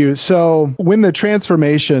got a few. So when the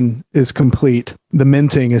transformation is complete, the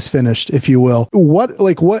minting is finished, if you will. What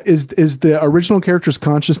is the original character's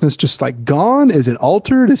consciousness just like gone? Is it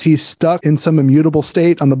altered? Is he stuck in some immutable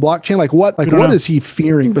state on the blockchain? What don't know. is he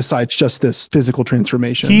fearing besides just this physical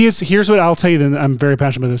transformation? Here's what I'll tell you. Then I'm very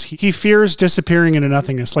passionate about this. He fears disappearing into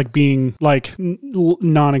nothingness, like being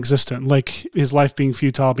non-existent, like his life being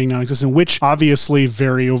futile, being non-existent, which obviously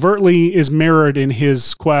very overtly is mirrored in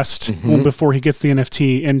his quest before he gets the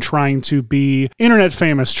NFT and trying to be internet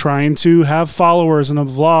famous, trying to have followers and a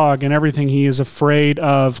vlog and everything. He is afraid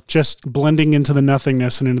of just blending into the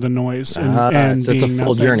nothingness and into the noise. And So it's a being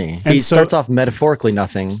full nothing. journey. And He so- starts off metaphorically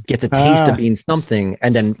nothing, gets a taste of being something,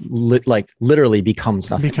 and then literally becomes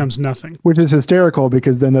nothing. becomes nothing. Which is hysterical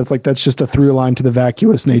because then that's just a through line to the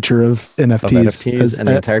vacuous nature of NFTs. Of NFTs and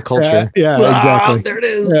the entire culture. Yeah, exactly. There it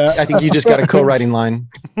is. Yeah. I think you just got a co-writing line.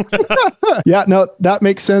 Yeah, no, that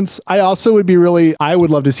makes sense. I also I would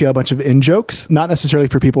love to see a bunch of in jokes, not necessarily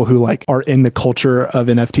for people who are in the culture of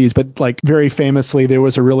NFTs, but very famously, there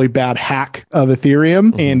was a really bad hack of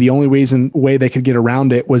Ethereum. And the only way they could get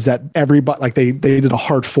around it was that everybody, they did a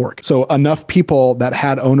hard fork. So enough people that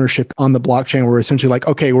had ownership on the blockchain were essentially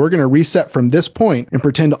okay, we're going to reset from this point and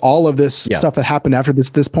pretend all of this stuff that happened after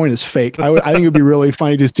this point is fake. I think it'd be really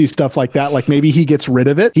funny to see stuff like that. Maybe he gets rid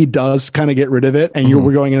of it. He does kind of get rid of it. And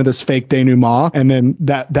we're going into this fake denouement. And then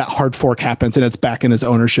that hard fork happens and it's back in his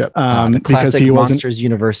ownership. The because classic he wasn't. Monsters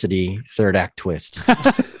University third act twist.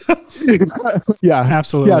 Yeah,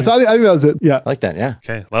 Absolutely. Yeah, so I think that was it. Yeah. I like that. Yeah.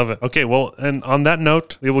 Okay, love it. Okay, well, and on that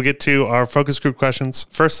note, we will get to our focus group questions.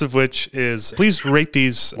 First of which is, please rate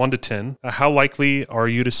these 1 to 10. How likely are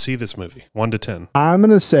you to see this movie? 1 to 10. I'm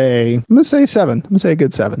gonna say 7. I'm gonna say a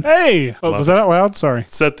good 7. Hey, was that out loud? Sorry.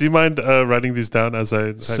 Seth, do you mind writing these down as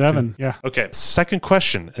I type 7. to? Yeah. Okay, second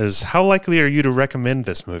question is, how likely are you to recommend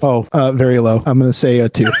this movie? Oh, very low. I'm gonna say a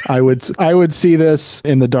 2. I would see this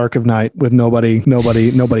in the dark of night with nobody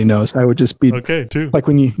knows. I would just be Okay, 2.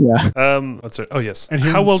 when you What's it? Oh, yes.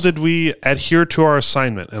 Adherence. How well did we adhere to our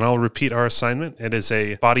assignment? And I'll repeat our assignment. It is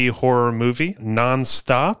a body horror movie.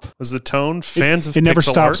 Non-stop was the tone. Fans of It never pixel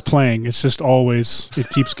stops art. playing. It's just always, it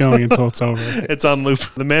keeps going until it's over. It's on loop.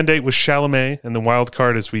 The mandate was Chalamet, and the wild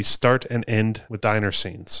card is we start and end with diner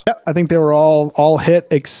scenes. Yeah, I think they were all hit.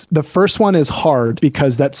 The first one is hard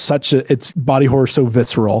because it's body horror so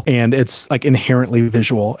visceral and it's inherently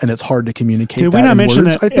visual and it's hard to communicate. Did we that not in mention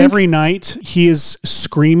words, that I think. every night he is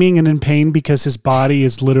screaming and in pain because his body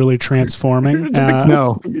is literally transforming?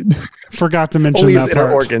 No. Forgot to mention Only that his inner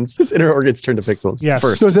part. organs. His inner organs turn to pixels. Yes.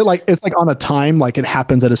 First. So is it it's on a time, it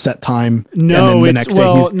happens at a set time? No, and then the it's next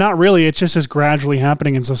day he's not really. It just is gradually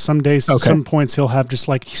happening, and so some days, some points, he'll have just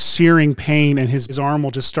searing pain, and his arm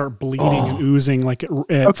will just start bleeding and oozing for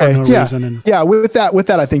no reason. And yeah, with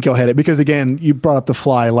that, I think you'll hit it because again, you brought up the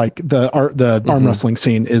fly, the arm wrestling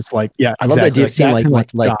scene is I love the idea of seeing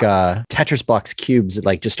Tetris box cubes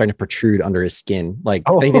just starting to protrude under his skin.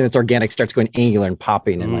 Anything that's organic starts going angular and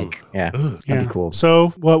popping and that'd be cool. So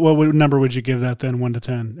what number would you give that then? 1 to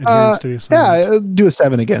 10? Adherence to the assignment? Yeah, do a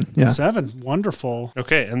 7 again. Yeah. 7. Wonderful.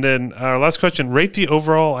 Okay, and then our last question, rate the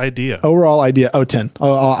overall idea. Overall idea, 10.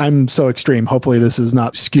 Oh, I'm so extreme. Hopefully this is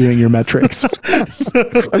not skewing your metrics.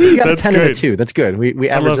 You got That's a 10 and a great. 2. That's good. We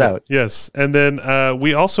I averaged love out. it. Yes. And then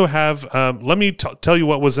we also have, let me tell you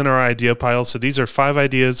what was in our idea pile. So these are 5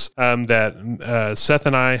 ideas that Seth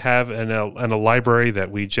and I have in a library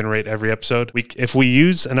that we generate every episode. If we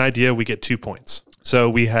use an idea, we get 2 points. So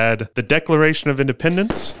we had the Declaration of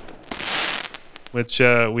Independence, which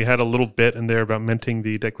we had a little bit in there about minting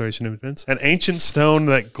the Declaration of Independence. An ancient stone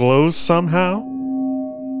that glows somehow.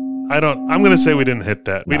 I'm going to say we didn't hit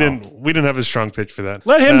that. We didn't have a strong pitch for that.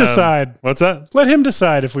 Let him decide. What's that? Let him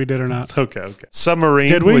decide if we did or not. Okay. Submarine,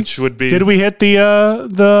 Did we? which would be... Did we hit the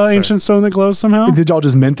ancient stone that glows somehow? Did y'all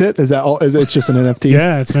just mint it? Is that all? Is it just an NFT?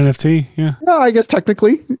 Yeah, it's an NFT. Yeah. No, I guess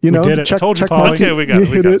technically, did it. Told you, Paulie. Okay, we got it.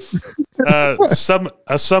 You We hit got it.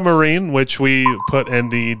 a submarine, which we put in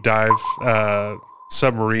the dive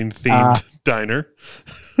submarine themed diner.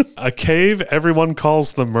 A cave everyone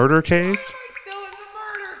calls the murder cave. Still in the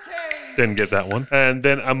murder cave. Didn't get that one. And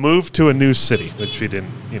then a move to a new city, which we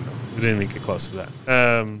didn't even get close to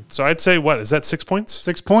that. So I'd say, what, is that 6 points?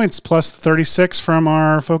 6 points plus 36 from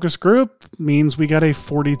our focus group means we got a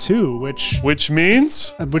 42, Which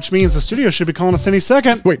means? Which means the studio should be calling us any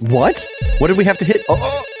second. Wait, what? What did we have to hit?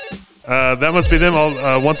 Oh. That must be them.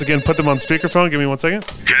 I'll once again put them on speakerphone. Give me 1 second.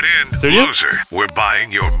 Get in, Studio? loser. We're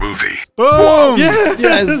buying your movie. Boom!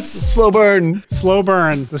 Yes, slow burn. Slow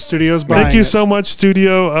burn. The studio's buying Thank you it. so much,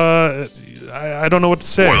 studio. I don't know what to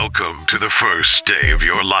say. Welcome to the first day of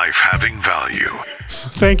your life having value.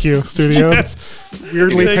 Thank you, studio. Yes.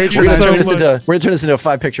 Weirdly Thank you We're patronizing. gonna, so we're gonna turn this into a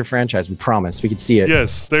 5-picture franchise. We promise. We can see it.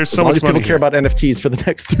 Yes, there's As so long much as people money care here. about NFTs for the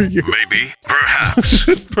next 3 years. Maybe,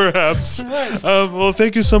 perhaps. Perhaps. Well,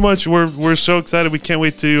 thank you so much. We're so excited. We can't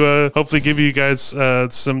wait to hopefully give you guys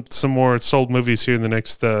some more sold movies here in the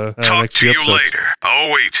next Talk next to few you episodes. later. Oh,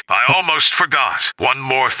 wait, I almost forgot. One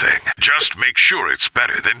more thing. Just make sure it's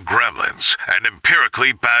better than Gremlins, an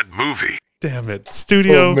empirically bad movie. Damn it,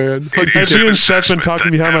 studio. Oh, man. It Have is you an and Seth been assessment talking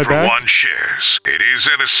that behind my everyone back? shares. It is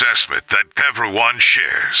an assessment that everyone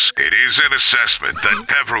shares. It is an assessment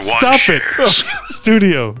that everyone Stop shares. it,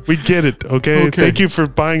 studio. We get it. Okay? Thank you for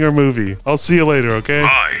buying our movie. I'll see you later. Okay.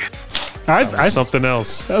 Bye. Something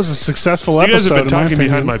else. That was a successful You episode. guys have been in my talking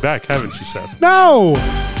behind opinion. my back, haven't you, Seth? No!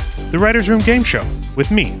 The Writers Room Game Show with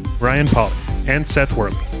me, Ryan Pollock, and Seth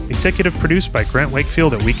Worley. Executive produced by Grant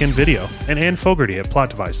Wakefield at Weekend Video and Ann Fogarty at Plot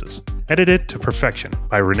Devices. Edited to perfection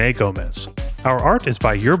by Renee Gomez. Our art is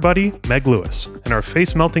by your buddy, Meg Lewis, and our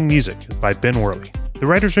face-melting music is by Ben Worley. The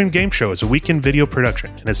Writers Room Game Show is a Weekend Video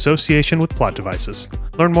production in association with Plot Devices.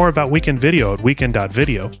 Learn more about Weekend Video at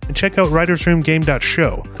weekend.video and check out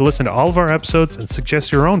writersroomgame.show to listen to all of our episodes and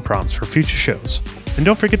suggest your own prompts for future shows. And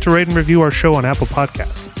don't forget to rate and review our show on Apple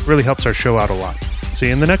Podcasts. It really helps our show out a lot. See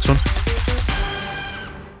you in the next one.